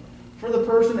impossible for the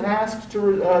person asked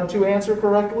to answer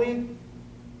correctly,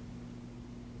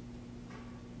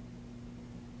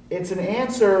 it's an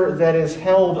answer that is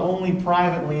held only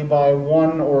privately by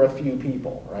one or a few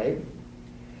people, right?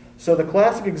 So the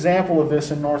classic example of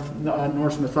this in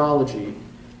Norse mythology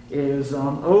is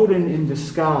Odin in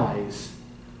disguise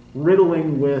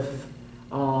riddling with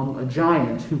a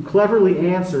giant who cleverly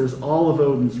answers all of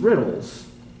Odin's riddles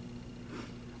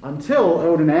until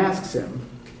Odin asks him,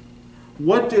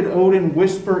 what did Odin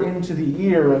whisper into the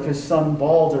ear of his son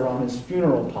Balder on his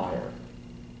funeral pyre?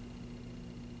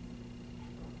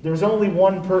 There's only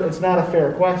one it's not a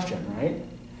fair question, right?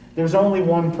 There's only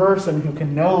one person who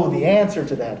can know the answer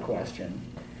to that question,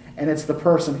 and it's the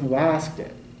person who asked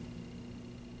it.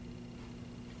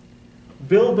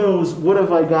 Bilbo's "What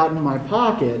have I got in my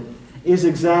pocket" is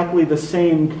exactly the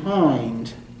same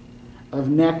kind of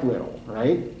neck riddle,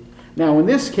 right? Now, in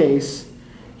this case,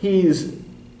 he's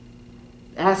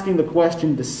asking the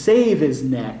question to save his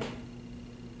neck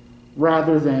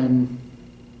rather than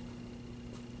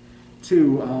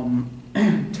to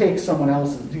take someone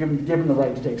else's, give him the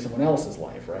right to take someone else's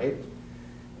life, right?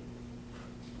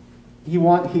 He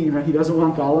doesn't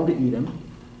want Gollum to eat him,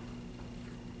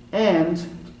 and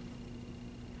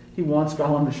he wants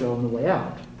Gollum to show him the way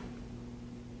out.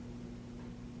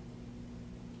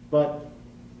 But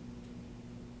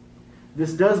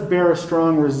this does bear a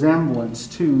strong resemblance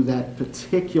to that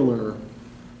particular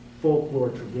folklore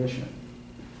tradition.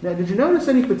 Now, did you notice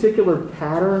any particular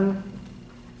pattern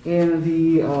in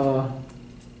the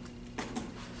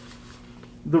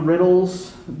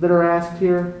riddles that are asked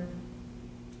here?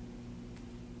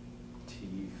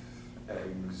 Teeth,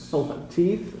 eggs. Oh,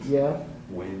 teeth, yeah.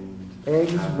 Wind.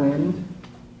 Eggs, time. wind.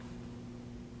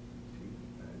 Teeth,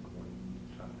 egg, wind,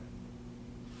 time.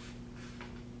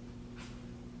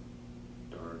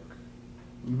 Dark.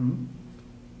 Mm-hmm.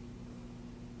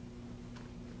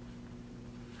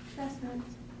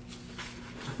 Chestnuts.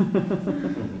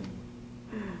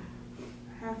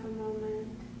 Half a moment.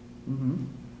 Mm-hmm.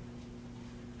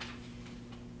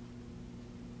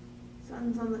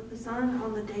 The sun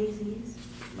on the daisies.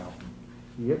 Mountain.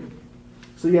 Yep.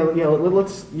 So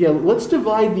let's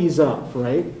divide these up,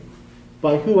 right?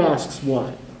 By who asks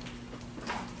what.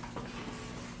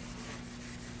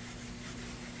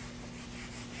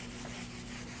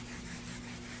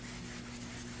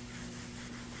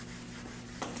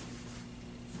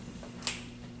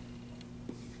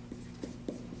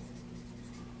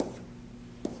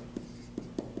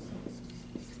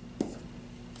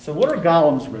 So what are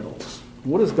Gollum's riddles?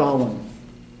 What is Gollum?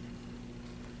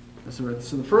 So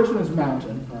the first one is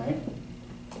mountain, right?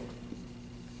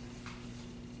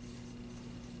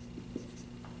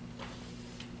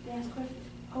 Last question.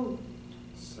 Oh.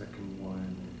 Second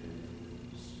one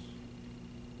is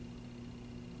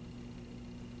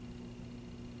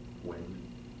wind.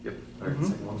 Yep. All right.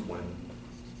 Second one's wind.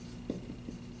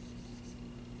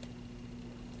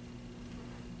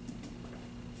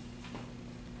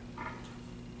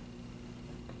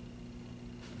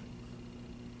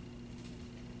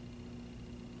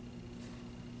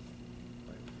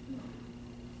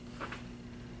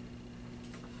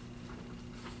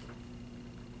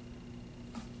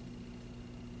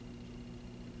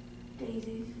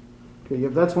 Daisies. Okay,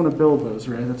 yep, that's one of Bilbo's,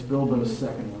 right? That's Bilbo's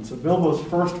second one. So Bilbo's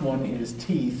first one is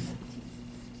teeth.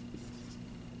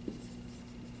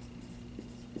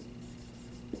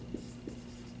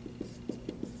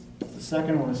 The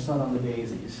second one is sun on the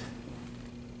daisies.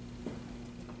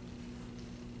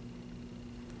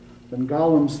 Then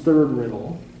Gollum's third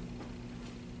riddle.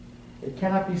 It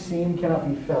cannot be seen, cannot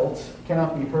be felt,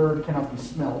 cannot be heard, cannot be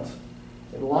smelt.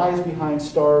 It lies behind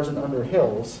stars and under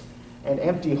hills, and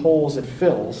empty holes it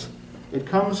fills. It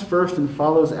comes first and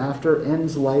follows after,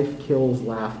 ends life, kills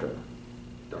laughter.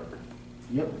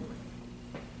 Yep.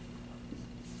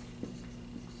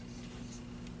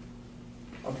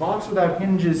 A box without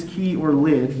hinges, key, or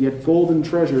lid, yet golden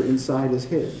treasure inside is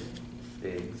hid.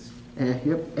 Eggs.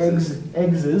 Yep.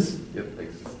 Eggses. Yep,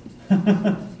 eggs.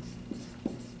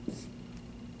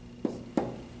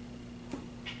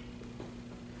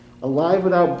 Alive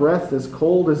without breath, as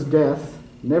cold as death,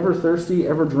 never thirsty,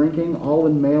 ever drinking, all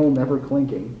in mail, never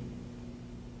clinking.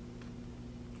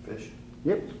 Fish.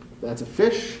 Yep, that's a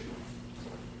fish.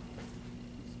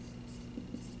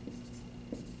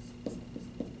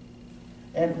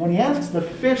 And when he asks the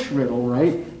fish riddle,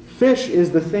 right, fish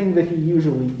is the thing that he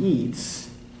usually eats.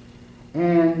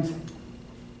 And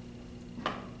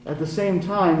at the same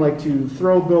time, like to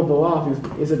throw Bilbo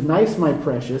off, is it nice, my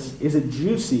precious? Is it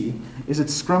juicy? Is it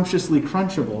scrumptiously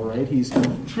crunchable, right? He's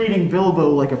treating Bilbo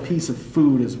like a piece of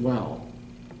food as well.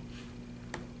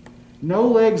 No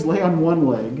legs lay on one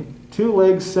leg, 2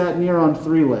 legs sat near on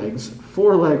 3 legs,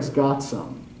 4 legs got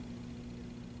some.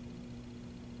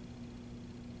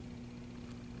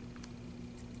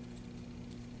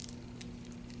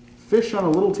 Fish on a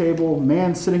little table,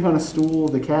 man sitting on a stool,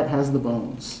 the cat has the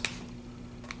bones.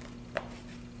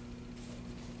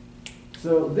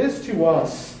 So this to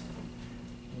us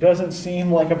doesn't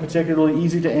seem like a particularly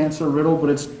easy to answer riddle, but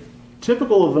it's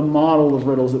typical of the model of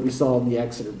riddles that we saw in the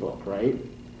Exeter book, right?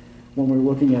 When we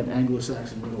were looking at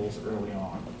Anglo-Saxon riddles early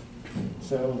on.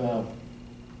 So the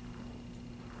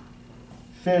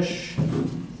fish,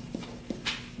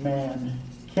 man,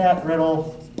 cat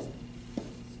riddle.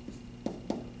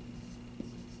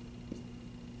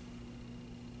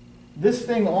 This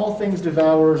thing all things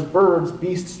devours, birds,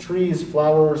 beasts, trees,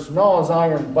 flowers, gnaws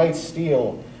iron, bites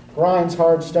steel, grinds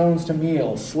hard stones to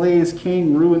meal, slays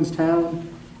king, ruins town,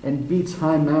 and beats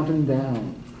high mountain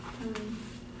down.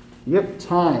 Yep,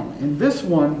 time. And this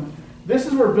one, this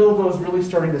is where Bilbo's really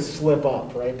starting to slip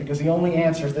up, right? Because he only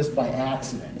answers this by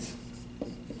accident.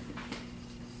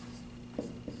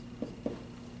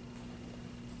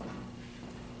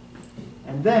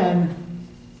 And then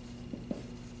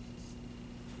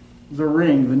the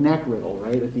ring, the neck riddle,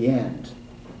 right, at the end.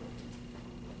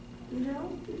 You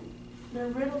know, they're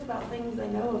riddles about things I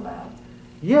know about.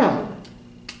 Yeah,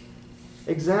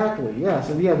 exactly, yeah.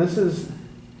 So yeah, this is,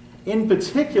 in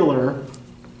particular,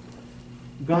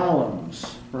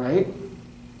 Gollum's, right?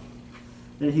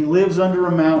 That he lives under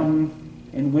a mountain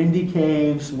in windy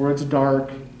caves where it's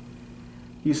dark.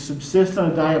 He subsists on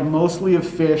a diet mostly of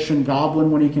fish and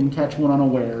goblin when he can catch one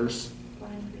unawares.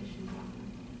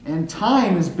 And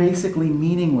time is basically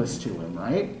meaningless to him,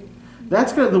 right?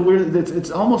 That's kind of the weird,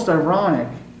 it's almost ironic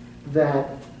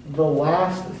that the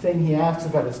last thing he asks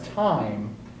about is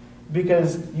time,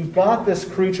 because you've got this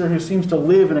creature who seems to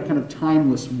live in a kind of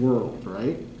timeless world,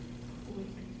 right?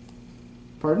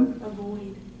 Pardon? A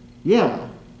void. Yeah.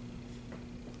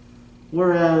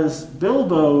 Whereas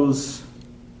Bilbo's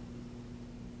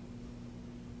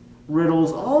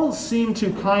riddles all seem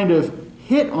to kind of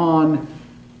hit on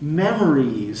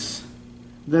memories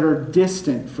that are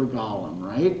distant for Gollum,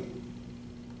 right?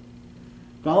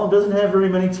 Gollum doesn't have very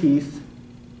many teeth.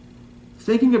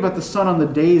 Thinking about the sun on the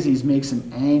daisies makes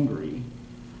him angry,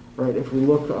 right? If we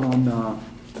look on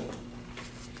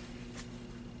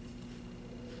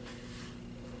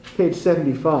page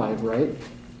 75, right?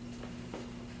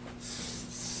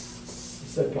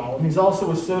 Said Gollum. He's also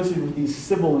associated with these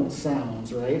sibilant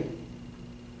sounds, right?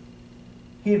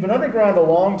 He had been underground a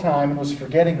long time and was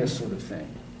forgetting this sort of thing.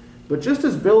 But just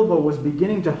as Bilbo was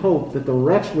beginning to hope that the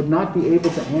wretch would not be able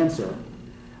to answer,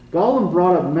 Gollum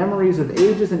brought up memories of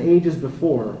ages and ages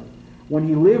before, when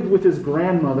he lived with his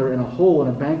grandmother in a hole in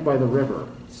a bank by the river.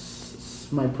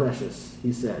 My precious,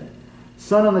 he said.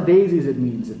 Sun on the daisies, it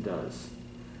means, it does.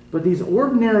 But these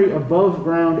ordinary,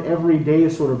 above-ground, everyday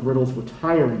sort of riddles were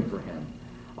tiring for him.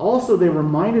 Also, they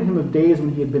reminded him of days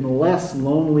when he had been less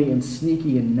lonely and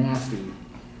sneaky and nasty,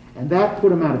 and that put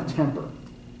him out of temper.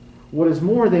 What is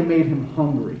more, they made him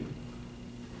hungry.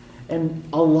 And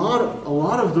a lot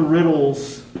of the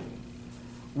riddles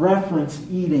reference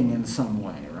eating in some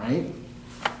way, right?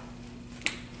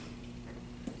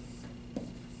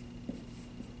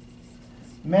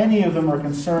 Many of them are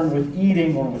concerned with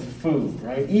eating or with food,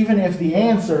 right? Even if the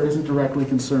answer isn't directly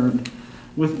concerned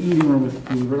with eating or with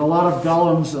food. But a lot of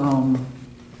Gollum's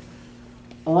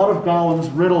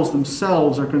riddles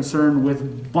themselves are concerned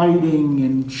with biting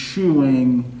and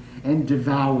chewing and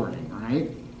devouring, right?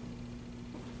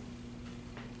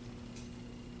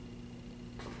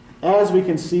 As we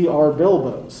can see, are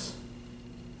Bilbo's.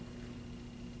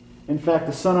 In fact,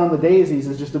 the sun on the daisies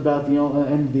is just about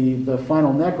the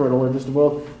final neck riddle are just,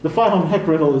 well, the final neck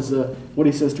riddle is what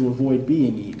he says to avoid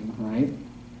being eaten, right?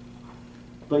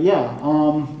 But yeah,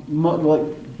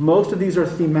 most of these are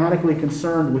thematically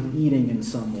concerned with eating in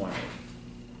some way.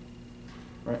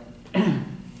 Right?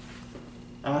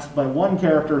 Asked by one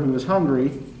character who is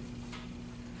hungry,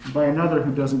 by another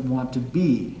who doesn't want to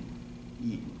be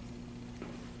eaten.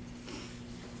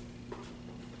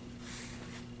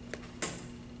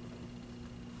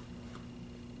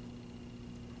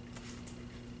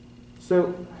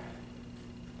 So,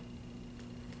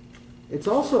 it's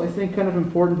also, I think, kind of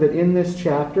important that in this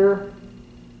chapter,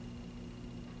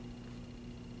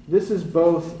 this is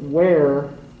both where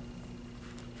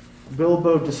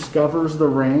Bilbo discovers the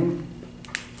ring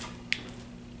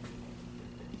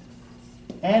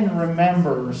and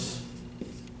remembers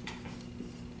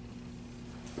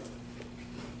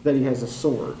that he has a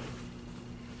sword.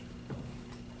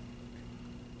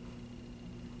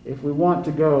 If we want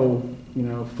to go,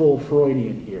 full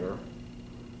Freudian here,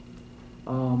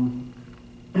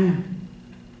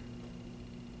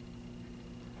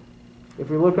 if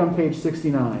we look on page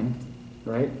 69,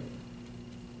 right,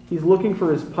 he's looking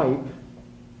for his pipe,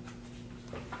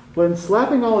 but in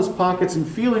slapping all his pockets and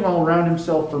feeling all around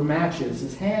himself for matches,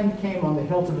 his hand came on the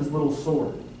hilt of his little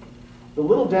sword, the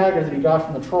little dagger that he got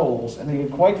from the trolls, and that he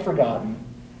had quite forgotten,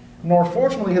 nor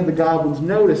fortunately had the goblins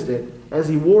noticed it as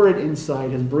he wore it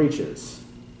inside his breeches.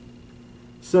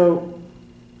 So,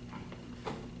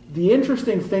 the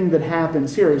interesting thing that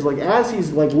happens here is, as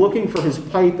he's looking for his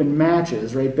pipe and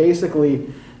matches, right,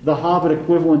 basically the Hobbit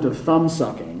equivalent of thumb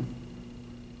sucking,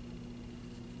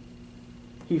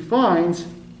 he finds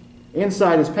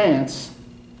inside his pants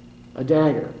a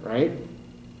dagger, right?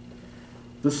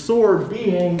 The sword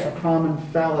being a common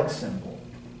phallic symbol.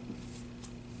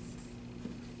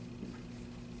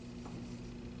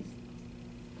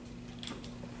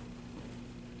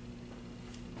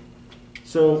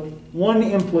 So one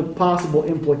possible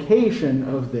implication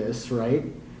of this, right,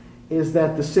 is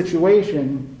that the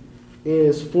situation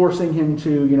is forcing him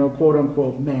to, quote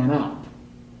unquote, man up.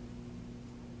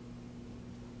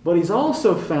 But he's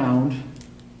also found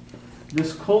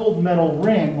this cold metal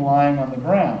ring lying on the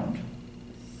ground.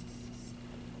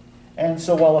 And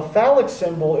so while a phallic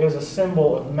symbol is a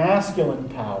symbol of masculine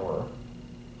power,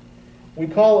 we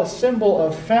call a symbol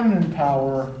of feminine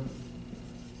power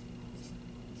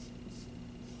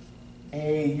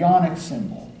a yonic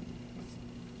symbol.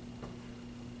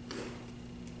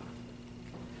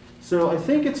 So I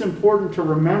think it's important to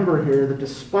remember here that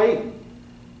despite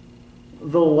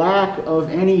the lack of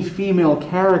any female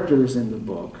characters in the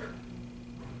book,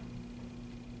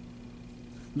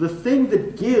 the thing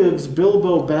that gives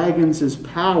Bilbo Baggins his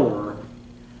power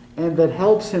and that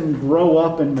helps him grow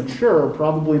up and mature,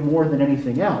 probably more than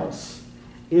anything else,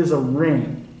 is a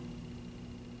ring,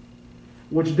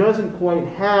 which doesn't quite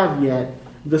have yet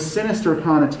the sinister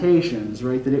connotations,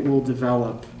 right, that it will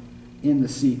develop in the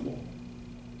sequel.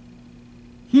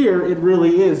 Here, it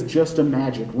really is just a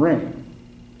magic ring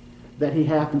that he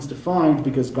happens to find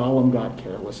because Gollum got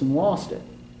careless and lost it.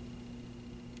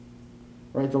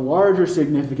 Right, the larger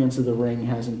significance of the ring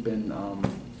hasn't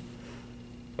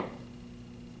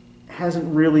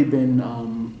really been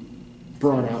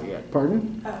brought out yet.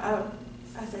 Pardon? I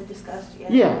said discussed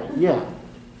yet. Yeah.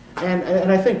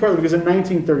 And I think partly because in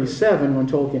 1937, when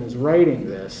Tolkien is writing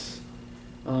this,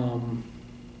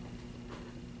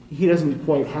 he doesn't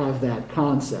quite have that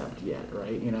concept yet,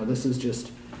 right? This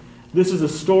is a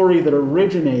story that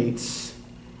originates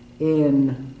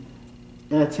in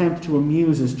an attempt to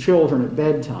amuse his children at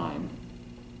bedtime.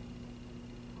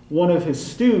 One of his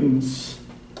students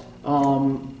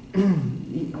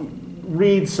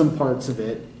reads some parts of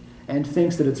it and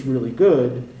thinks that it's really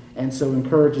good, and so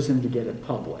encourages him to get it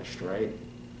published, right?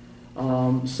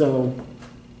 So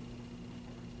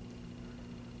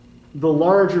the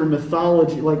larger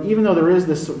mythology, even though there is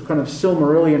this kind of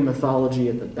Silmarillion mythology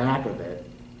at the back of it,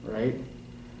 right?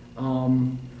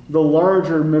 The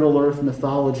larger Middle-earth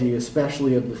mythology,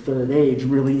 especially of the Third Age,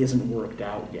 really isn't worked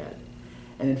out yet.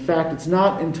 And in fact, it's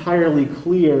not entirely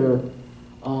clear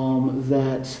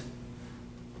that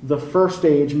the First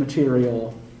Age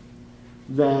material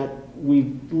that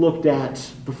we looked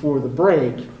at before the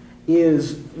break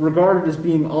is regarded as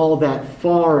being all that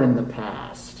far in the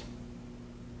past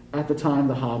at the time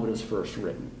The Hobbit is first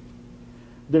written.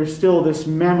 There's still this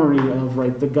memory of,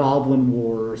 the Goblin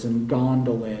Wars and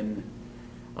Gondolin,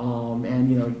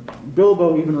 and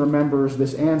Bilbo even remembers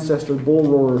this ancestor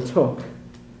Bull-roarer Took.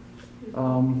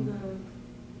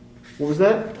 What was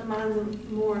that? The Mines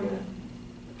of Moria, I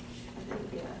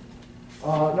think, yeah.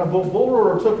 No,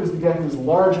 Bull-roarer Took is the guy who was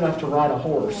large enough to ride a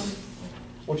horse,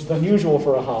 which is unusual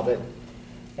for a hobbit.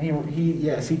 And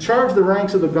he charged the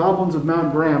ranks of the goblins of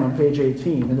Mount Graham on page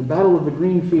 18 in the Battle of the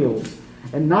Green Fields,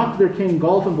 and knocked their king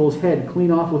Golfinbol's head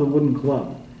clean off with a wooden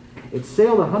club. It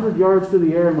sailed 100 yards through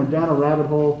the air and went down a rabbit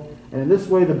hole, and in this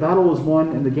way the battle was won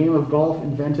and the game of golf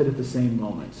invented at the same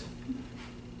moment.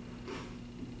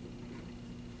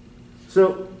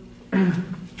 So,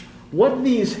 what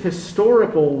these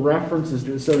historical references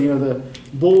do, so, the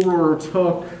bull roarer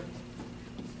took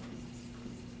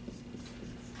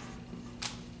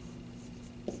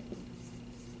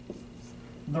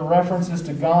the references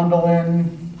to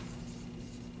Gondolin,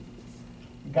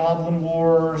 Goblin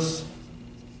Wars,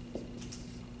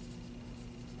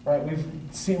 right?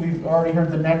 We've already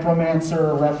heard the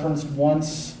necromancer referenced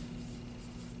once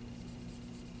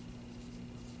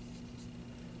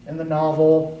in the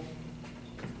novel.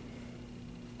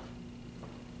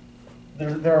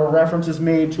 There are references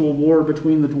made to a war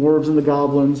between the dwarves and the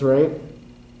goblins, right?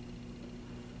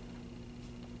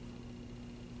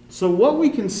 So what we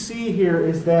can see here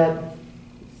is that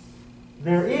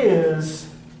there is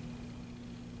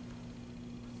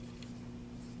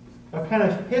a kind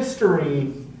of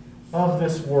history of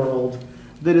this world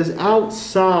that is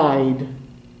outside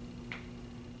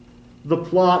the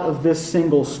plot of this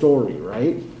single story,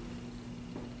 right?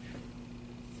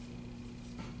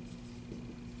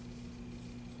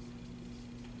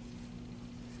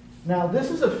 Now,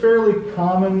 this is a fairly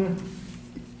common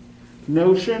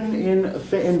notion in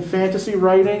fantasy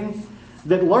writing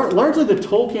that largely the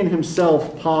Tolkien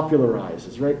himself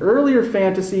popularizes, right? Earlier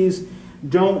fantasies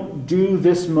don't do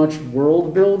this much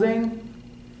world building,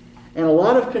 and a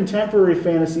lot of contemporary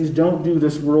fantasies don't do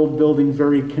this world building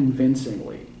very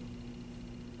convincingly,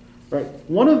 right?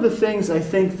 One of the things I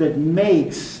think that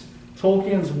makes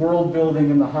Tolkien's world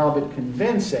building in The Hobbit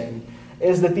convincing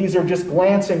is that these are just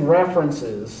glancing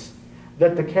references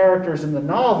that the characters in the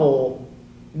novel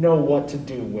know what to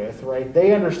do with, right?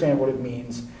 They understand what it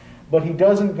means, but he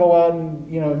doesn't go out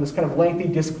and, in this kind of lengthy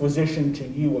disquisition to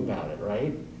you about it,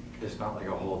 right? It's not like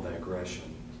a whole digression.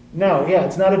 No, yeah,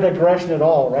 it's not a digression at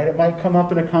all, right? It might come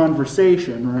up in a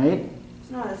conversation, right?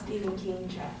 It's not a Stephen King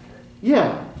chapter.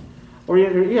 Yeah. Or,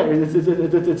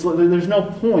 there's no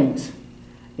point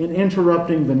in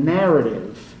interrupting the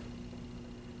narrative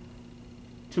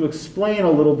to explain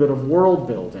a little bit of world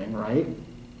building, right?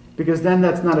 Because then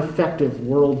that's not effective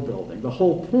world building. The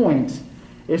whole point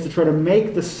is to try to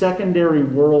make the secondary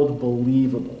world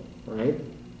believable, right?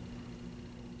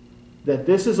 That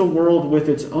this is a world with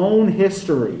its own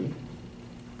history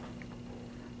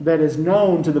that is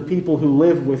known to the people who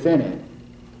live within it.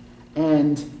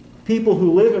 And people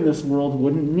who live in this world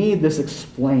wouldn't need this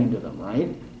explained to them,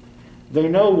 right? They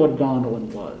know what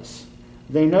Gondolin was.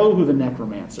 They know who the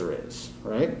necromancer is,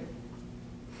 right?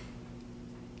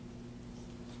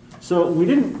 So we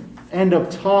didn't end up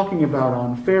talking about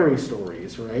on fairy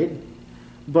stories, right?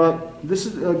 But this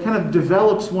is, kind of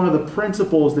develops one of the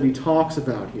principles that he talks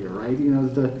about here, right?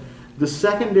 The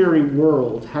secondary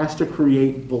world has to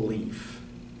create belief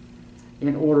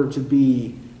in order to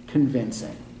be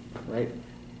convincing, right?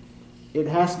 It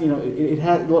has,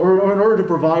 or in order to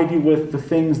provide you with the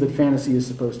things that fantasy is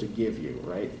supposed to give you,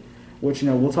 right? Which,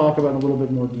 we'll talk about in a little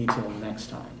bit more detail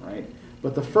next time, right?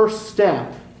 But the first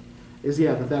step is,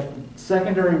 that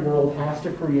secondary world has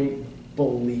to create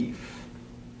belief.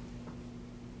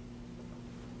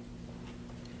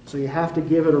 So you have to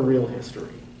give it a real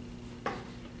history,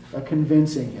 a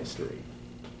convincing history.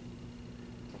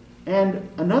 And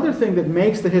another thing that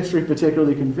makes the history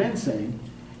particularly convincing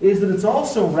is that it's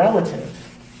also relative.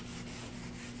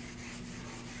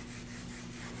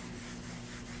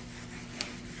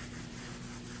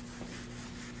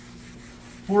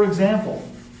 For example,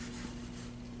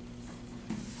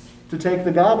 to take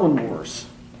the Goblin Wars.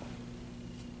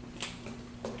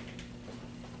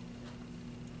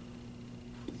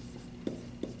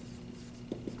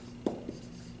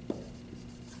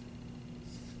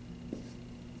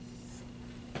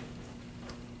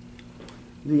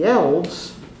 The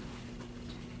elves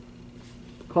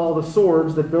call the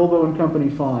swords that Bilbo and company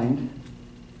find.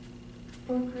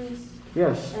 Orcrist.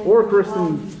 Yes, Orcrist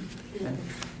and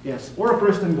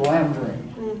Orcrist and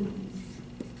Glamdring. Mm.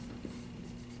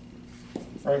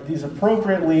 Right, these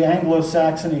appropriately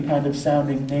Anglo-Saxon-y kind of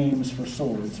sounding names for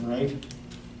swords, right?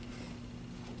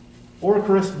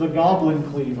 Orcrist the Goblin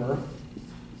Cleaver.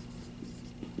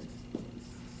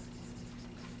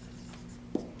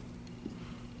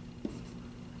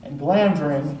 And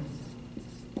Glamdring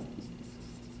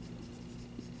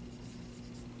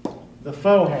the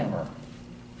Foe Hammer.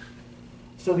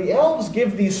 So the elves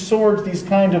give these swords these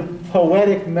kind of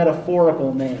poetic,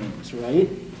 metaphorical names, right?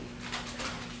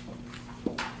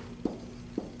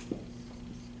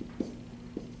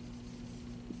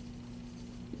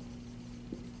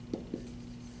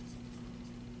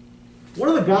 What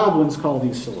do the goblins call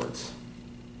these swords?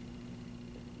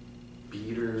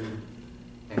 Beater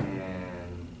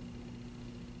and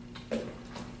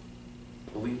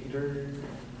bleeder.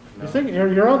 No.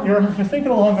 You're thinking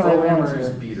along the right lines Forearmer is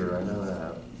here. beater, I know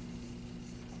that.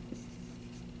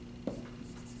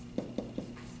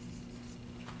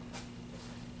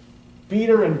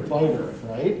 Beater and biter,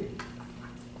 right?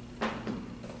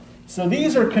 So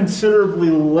these are considerably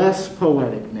less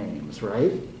poetic names,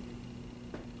 right?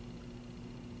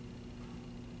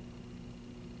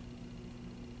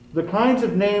 The kinds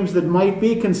of names that might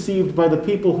be conceived by the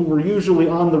people who were usually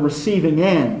on the receiving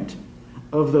end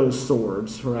of those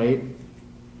swords, right?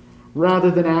 Rather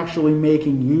than actually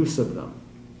making use of them.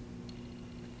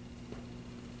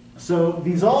 So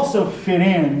these also fit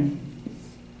in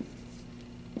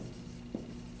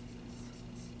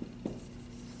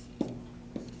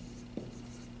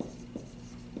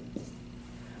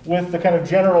with the kind of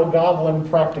general goblin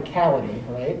practicality,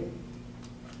 right?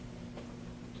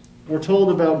 We're told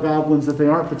about goblins that they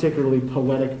aren't particularly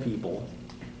poetic people.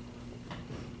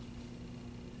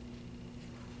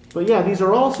 But yeah, these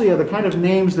are also the kind of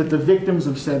names that the victims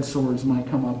of said swords might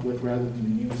come up with rather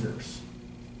than the users.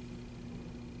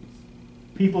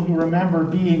 People who remember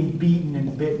being beaten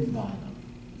and bitten by them.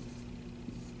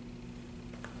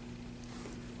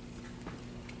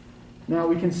 Now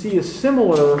we can see a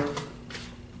similar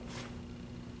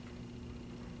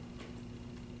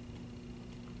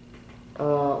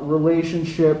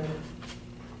relationship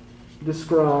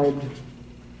described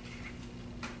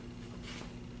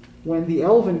when the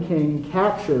Elven King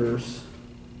captures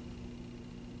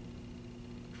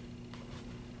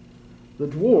the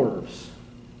dwarves.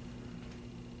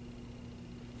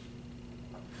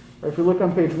 If you look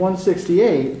on page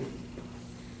 168,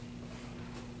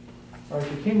 the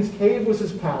king's cave was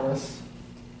his palace,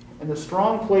 and the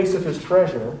strong place of his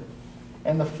treasure,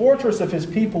 and the fortress of his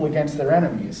people against their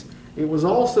enemies. It was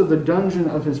also the dungeon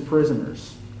of his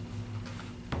prisoners.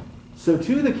 So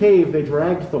to the cave they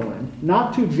dragged Thorin,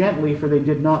 not too gently, for they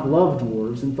did not love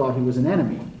dwarves and thought he was an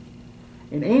enemy.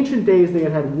 In ancient days they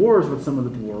had had wars with some of the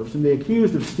dwarves, and they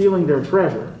accused of stealing their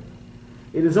treasure.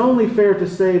 It is only fair to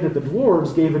say that the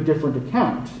dwarves gave a different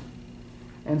account,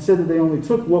 and said that they only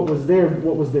took what was their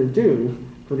due,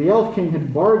 for the Elf King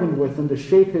had bargained with them to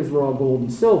shape his raw gold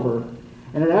and silver,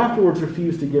 and had afterwards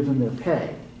refused to give them their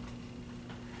pay.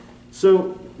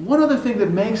 So one other thing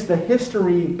that makes the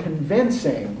history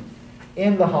convincing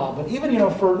in The Hobbit, even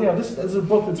this is a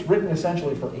book that's written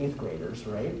essentially for 8th graders,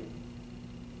 right?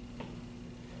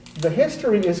 The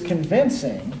history is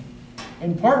convincing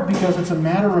in part because it's a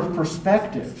matter of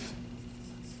perspective.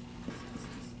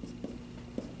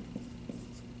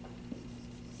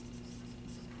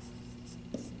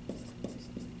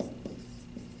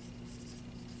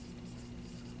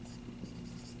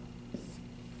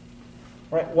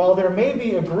 Right. While there may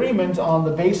be agreement on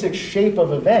the basic shape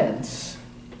of events,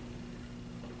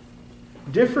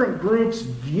 different groups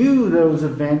view those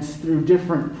events through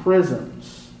different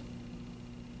prisms.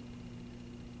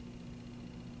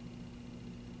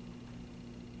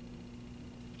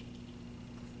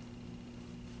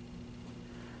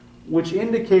 Which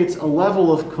indicates a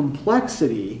level of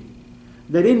complexity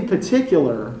that, in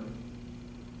particular,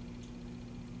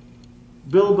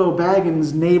 Bilbo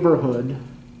Baggins' neighborhood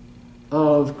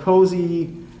of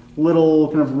cozy little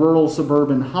kind of rural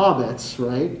suburban hobbits,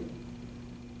 right,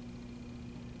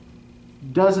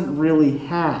 doesn't really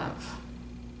have.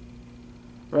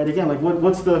 Right, again, like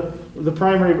what's the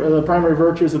primary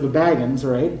virtues of the Baggins,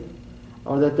 right,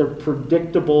 are that they're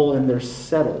predictable and they're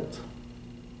settled.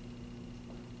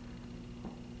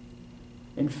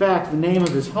 In fact, the name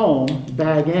of his home,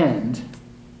 Bag End,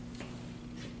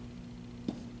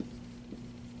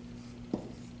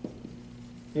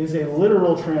 is a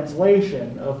literal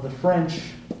translation of the French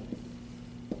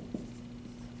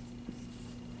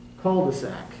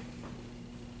cul-de-sac.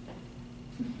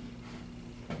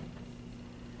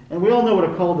 And we all know what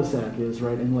a cul-de-sac is,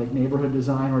 right, in like neighborhood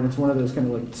design, right? It's one of those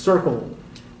kind of like circle,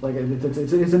 like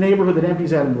it's a neighborhood that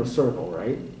empties out into a circle,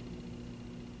 right?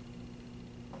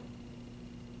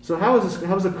 So how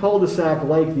is a cul-de-sac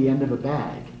like the end of a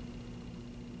bag?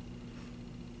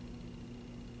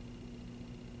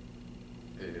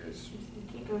 You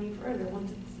can't go any further.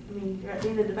 Once you're at the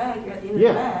end of the bag, you're at the end of the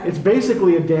bag. Yeah, it's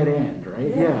basically a dead end,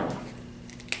 right? Yeah.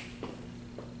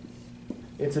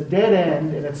 It's a dead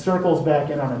end, and it circles back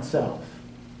in on itself.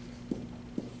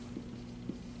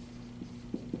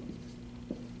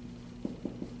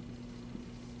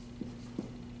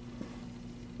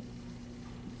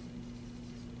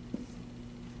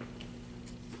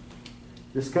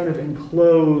 This kind of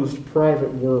enclosed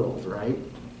private world, right?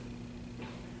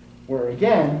 where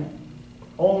again,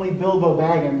 only Bilbo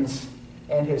Baggins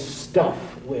and his stuff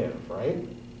live, right?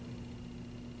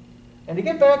 And to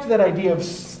get back to that idea of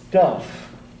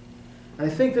stuff, I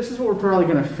think this is what we're probably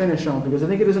going to finish on, because I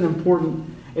think it is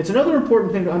it's another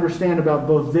important thing to understand about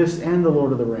both this and the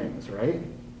Lord of the Rings, right?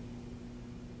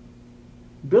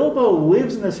 Bilbo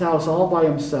lives in this house all by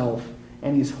himself,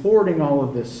 and he's hoarding all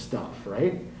of this stuff,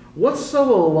 right? What's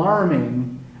so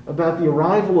alarming about the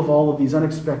arrival of all of these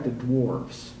unexpected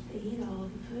dwarves? They eat all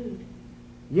of the food.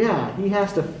 Yeah, he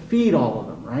has to feed all of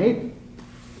them, right?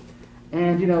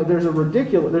 And, there's a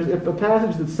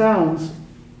passage that sounds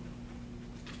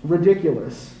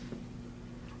ridiculous,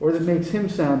 or that makes him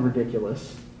sound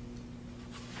ridiculous.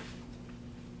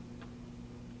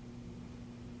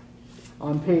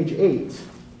 On page 8,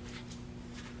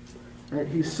 right,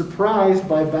 he's surprised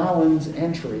by Balin's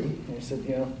entry. He said,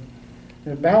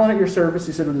 Balin at your service,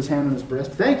 he said with his hand on his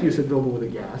breast. Thank you, said Bilbo with a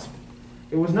gasp.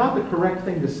 It was not the correct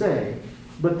thing to say,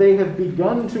 but they have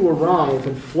begun to arrive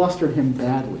and flustered him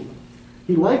badly.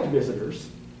 He liked visitors,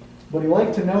 but he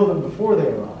liked to know them before they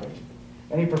arrived,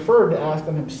 and he preferred to ask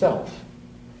them himself.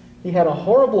 He had a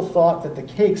horrible thought that the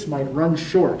cakes might run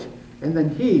short, and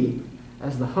then he,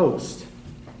 as the host,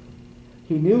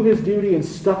 he knew his duty and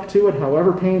stuck to it,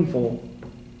 however painful,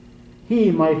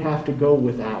 he might have to go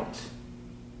without.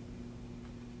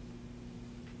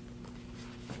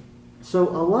 So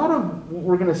a lot of what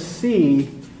we're going to see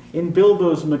in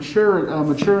Bilbo's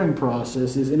maturing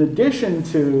process is, in addition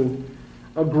to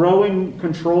a growing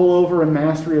control over and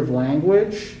mastery of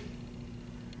language,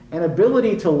 an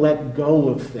ability to let go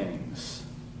of things,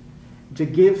 to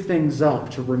give things up,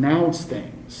 to renounce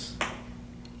things.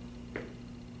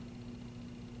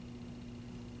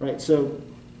 Right, so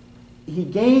he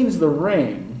gains the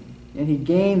ring and he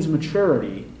gains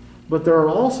maturity, but there are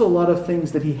also a lot of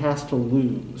things that he has to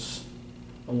lose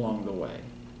along the way.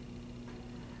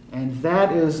 And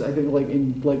that is, I think,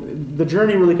 the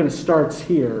journey really kind of starts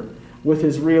here with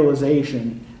his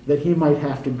realization that he might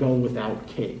have to go without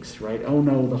cakes, right? Oh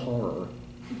no, the horror.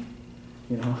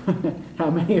 How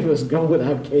many of us go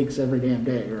without cakes every damn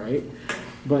day, right?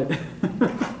 But I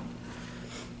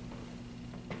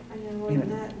know more than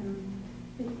that, and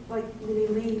like when he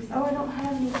leaves, I don't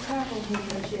have any travel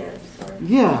handkerchiefs,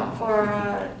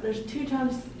 or there's 2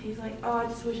 times he's like, I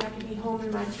just wish I could be home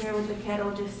in my chair with the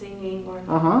kettle just singing, or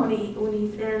when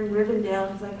he's there in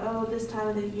Rivendell, he's like, this time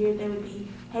of the year they would be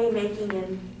haymaking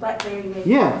and blackberry making.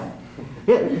 Yeah,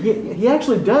 he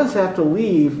actually does have to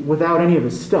leave without any of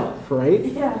his stuff, right?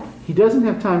 Yeah. He doesn't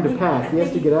have time to pack. He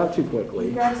has to get out too quickly.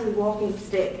 He grabs his walking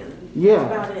stick, and that's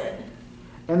about it.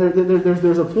 And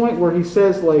there's a point where he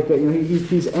says,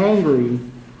 he's angry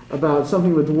about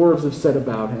something the dwarves have said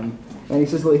about him, and he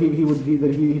says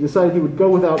he decided he would go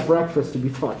without breakfast to be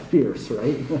thought fierce,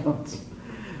 right?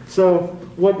 So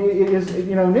what is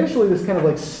initially this kind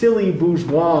of silly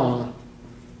bourgeois,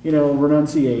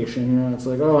 renunciation. It's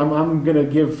like, I'm going to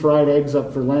give fried eggs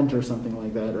up for Lent or something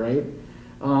like that, right?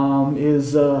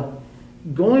 Is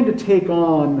going to take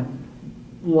on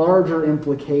larger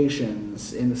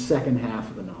implications in the second half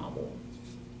of the novel.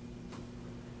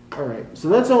 All right, so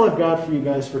that's all I've got for you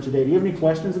guys for today. Do you have any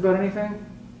questions about anything?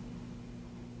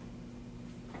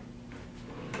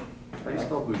 How do you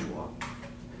spell bourgeois?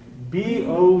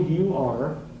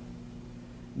 Bourgeois.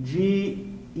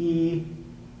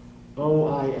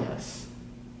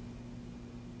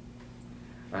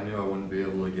 I knew I wouldn't be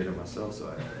able to get it myself, so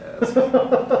I had to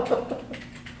ask.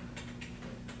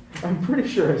 I'm pretty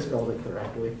sure I spelled it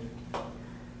correctly. I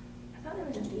thought there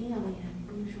was an E on the end,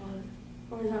 bourgeois.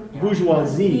 Or is that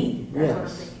Bourgeoisie.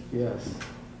 Yes. Yes.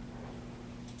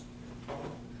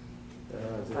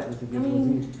 I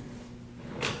mean,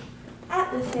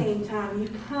 at the same time, you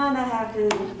kind of have to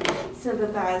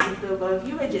sympathize with Bilbo. If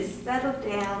you had just settled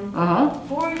down,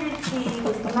 poured your tea,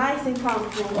 was nice and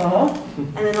comfortable,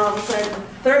 and then all of a sudden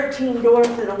 13 dwarfs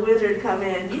and a wizard come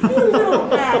in, you'd be a little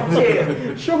mad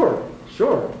too. Sure.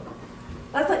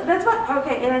 That's what,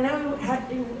 okay, and I know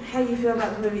how you feel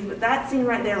about the movies, but that scene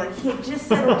right there, he had just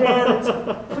settled down and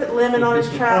put lemon on his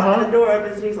trout, and the door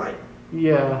opens, and he's like,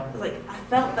 yeah. I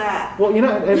felt that. Well, and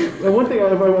one thing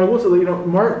I will say,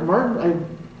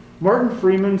 Martin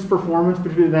Freeman's performance,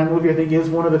 particularly in that movie, I think is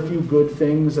one of the few good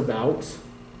things about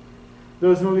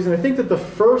those movies. And I think that the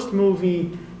first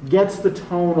movie gets the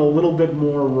tone a little bit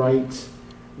more right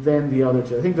than the other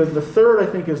two. I think that the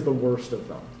third, is the worst of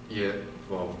them. Yeah,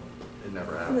 well, it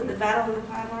never Was happened. it the Battle of the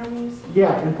Five Armies?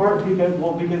 Yeah, in part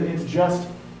because it's just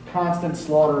constant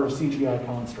slaughter of CGI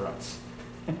constructs.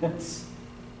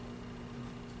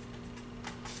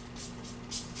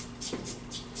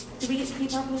 Did we get to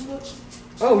keep up with books?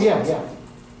 Oh, yeah.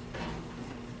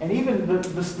 And even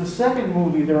the second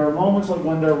movie, there are moments like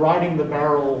when they're riding the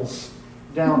barrels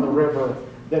down the river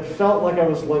that felt like I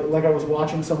was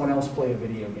watching someone else play a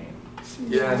video game.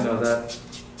 Yeah, I know that.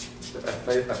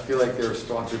 I feel like they were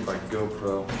sponsored by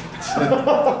GoPro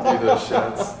to do those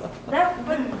shots.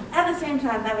 But at the same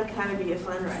time, that would kind of be a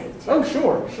fun ride too. Oh,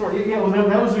 sure. Yeah, well,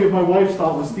 that was what my wife's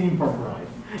thought was theme park ride.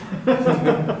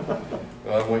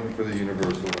 Well, I'm waiting for the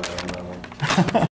Universal ride on that one.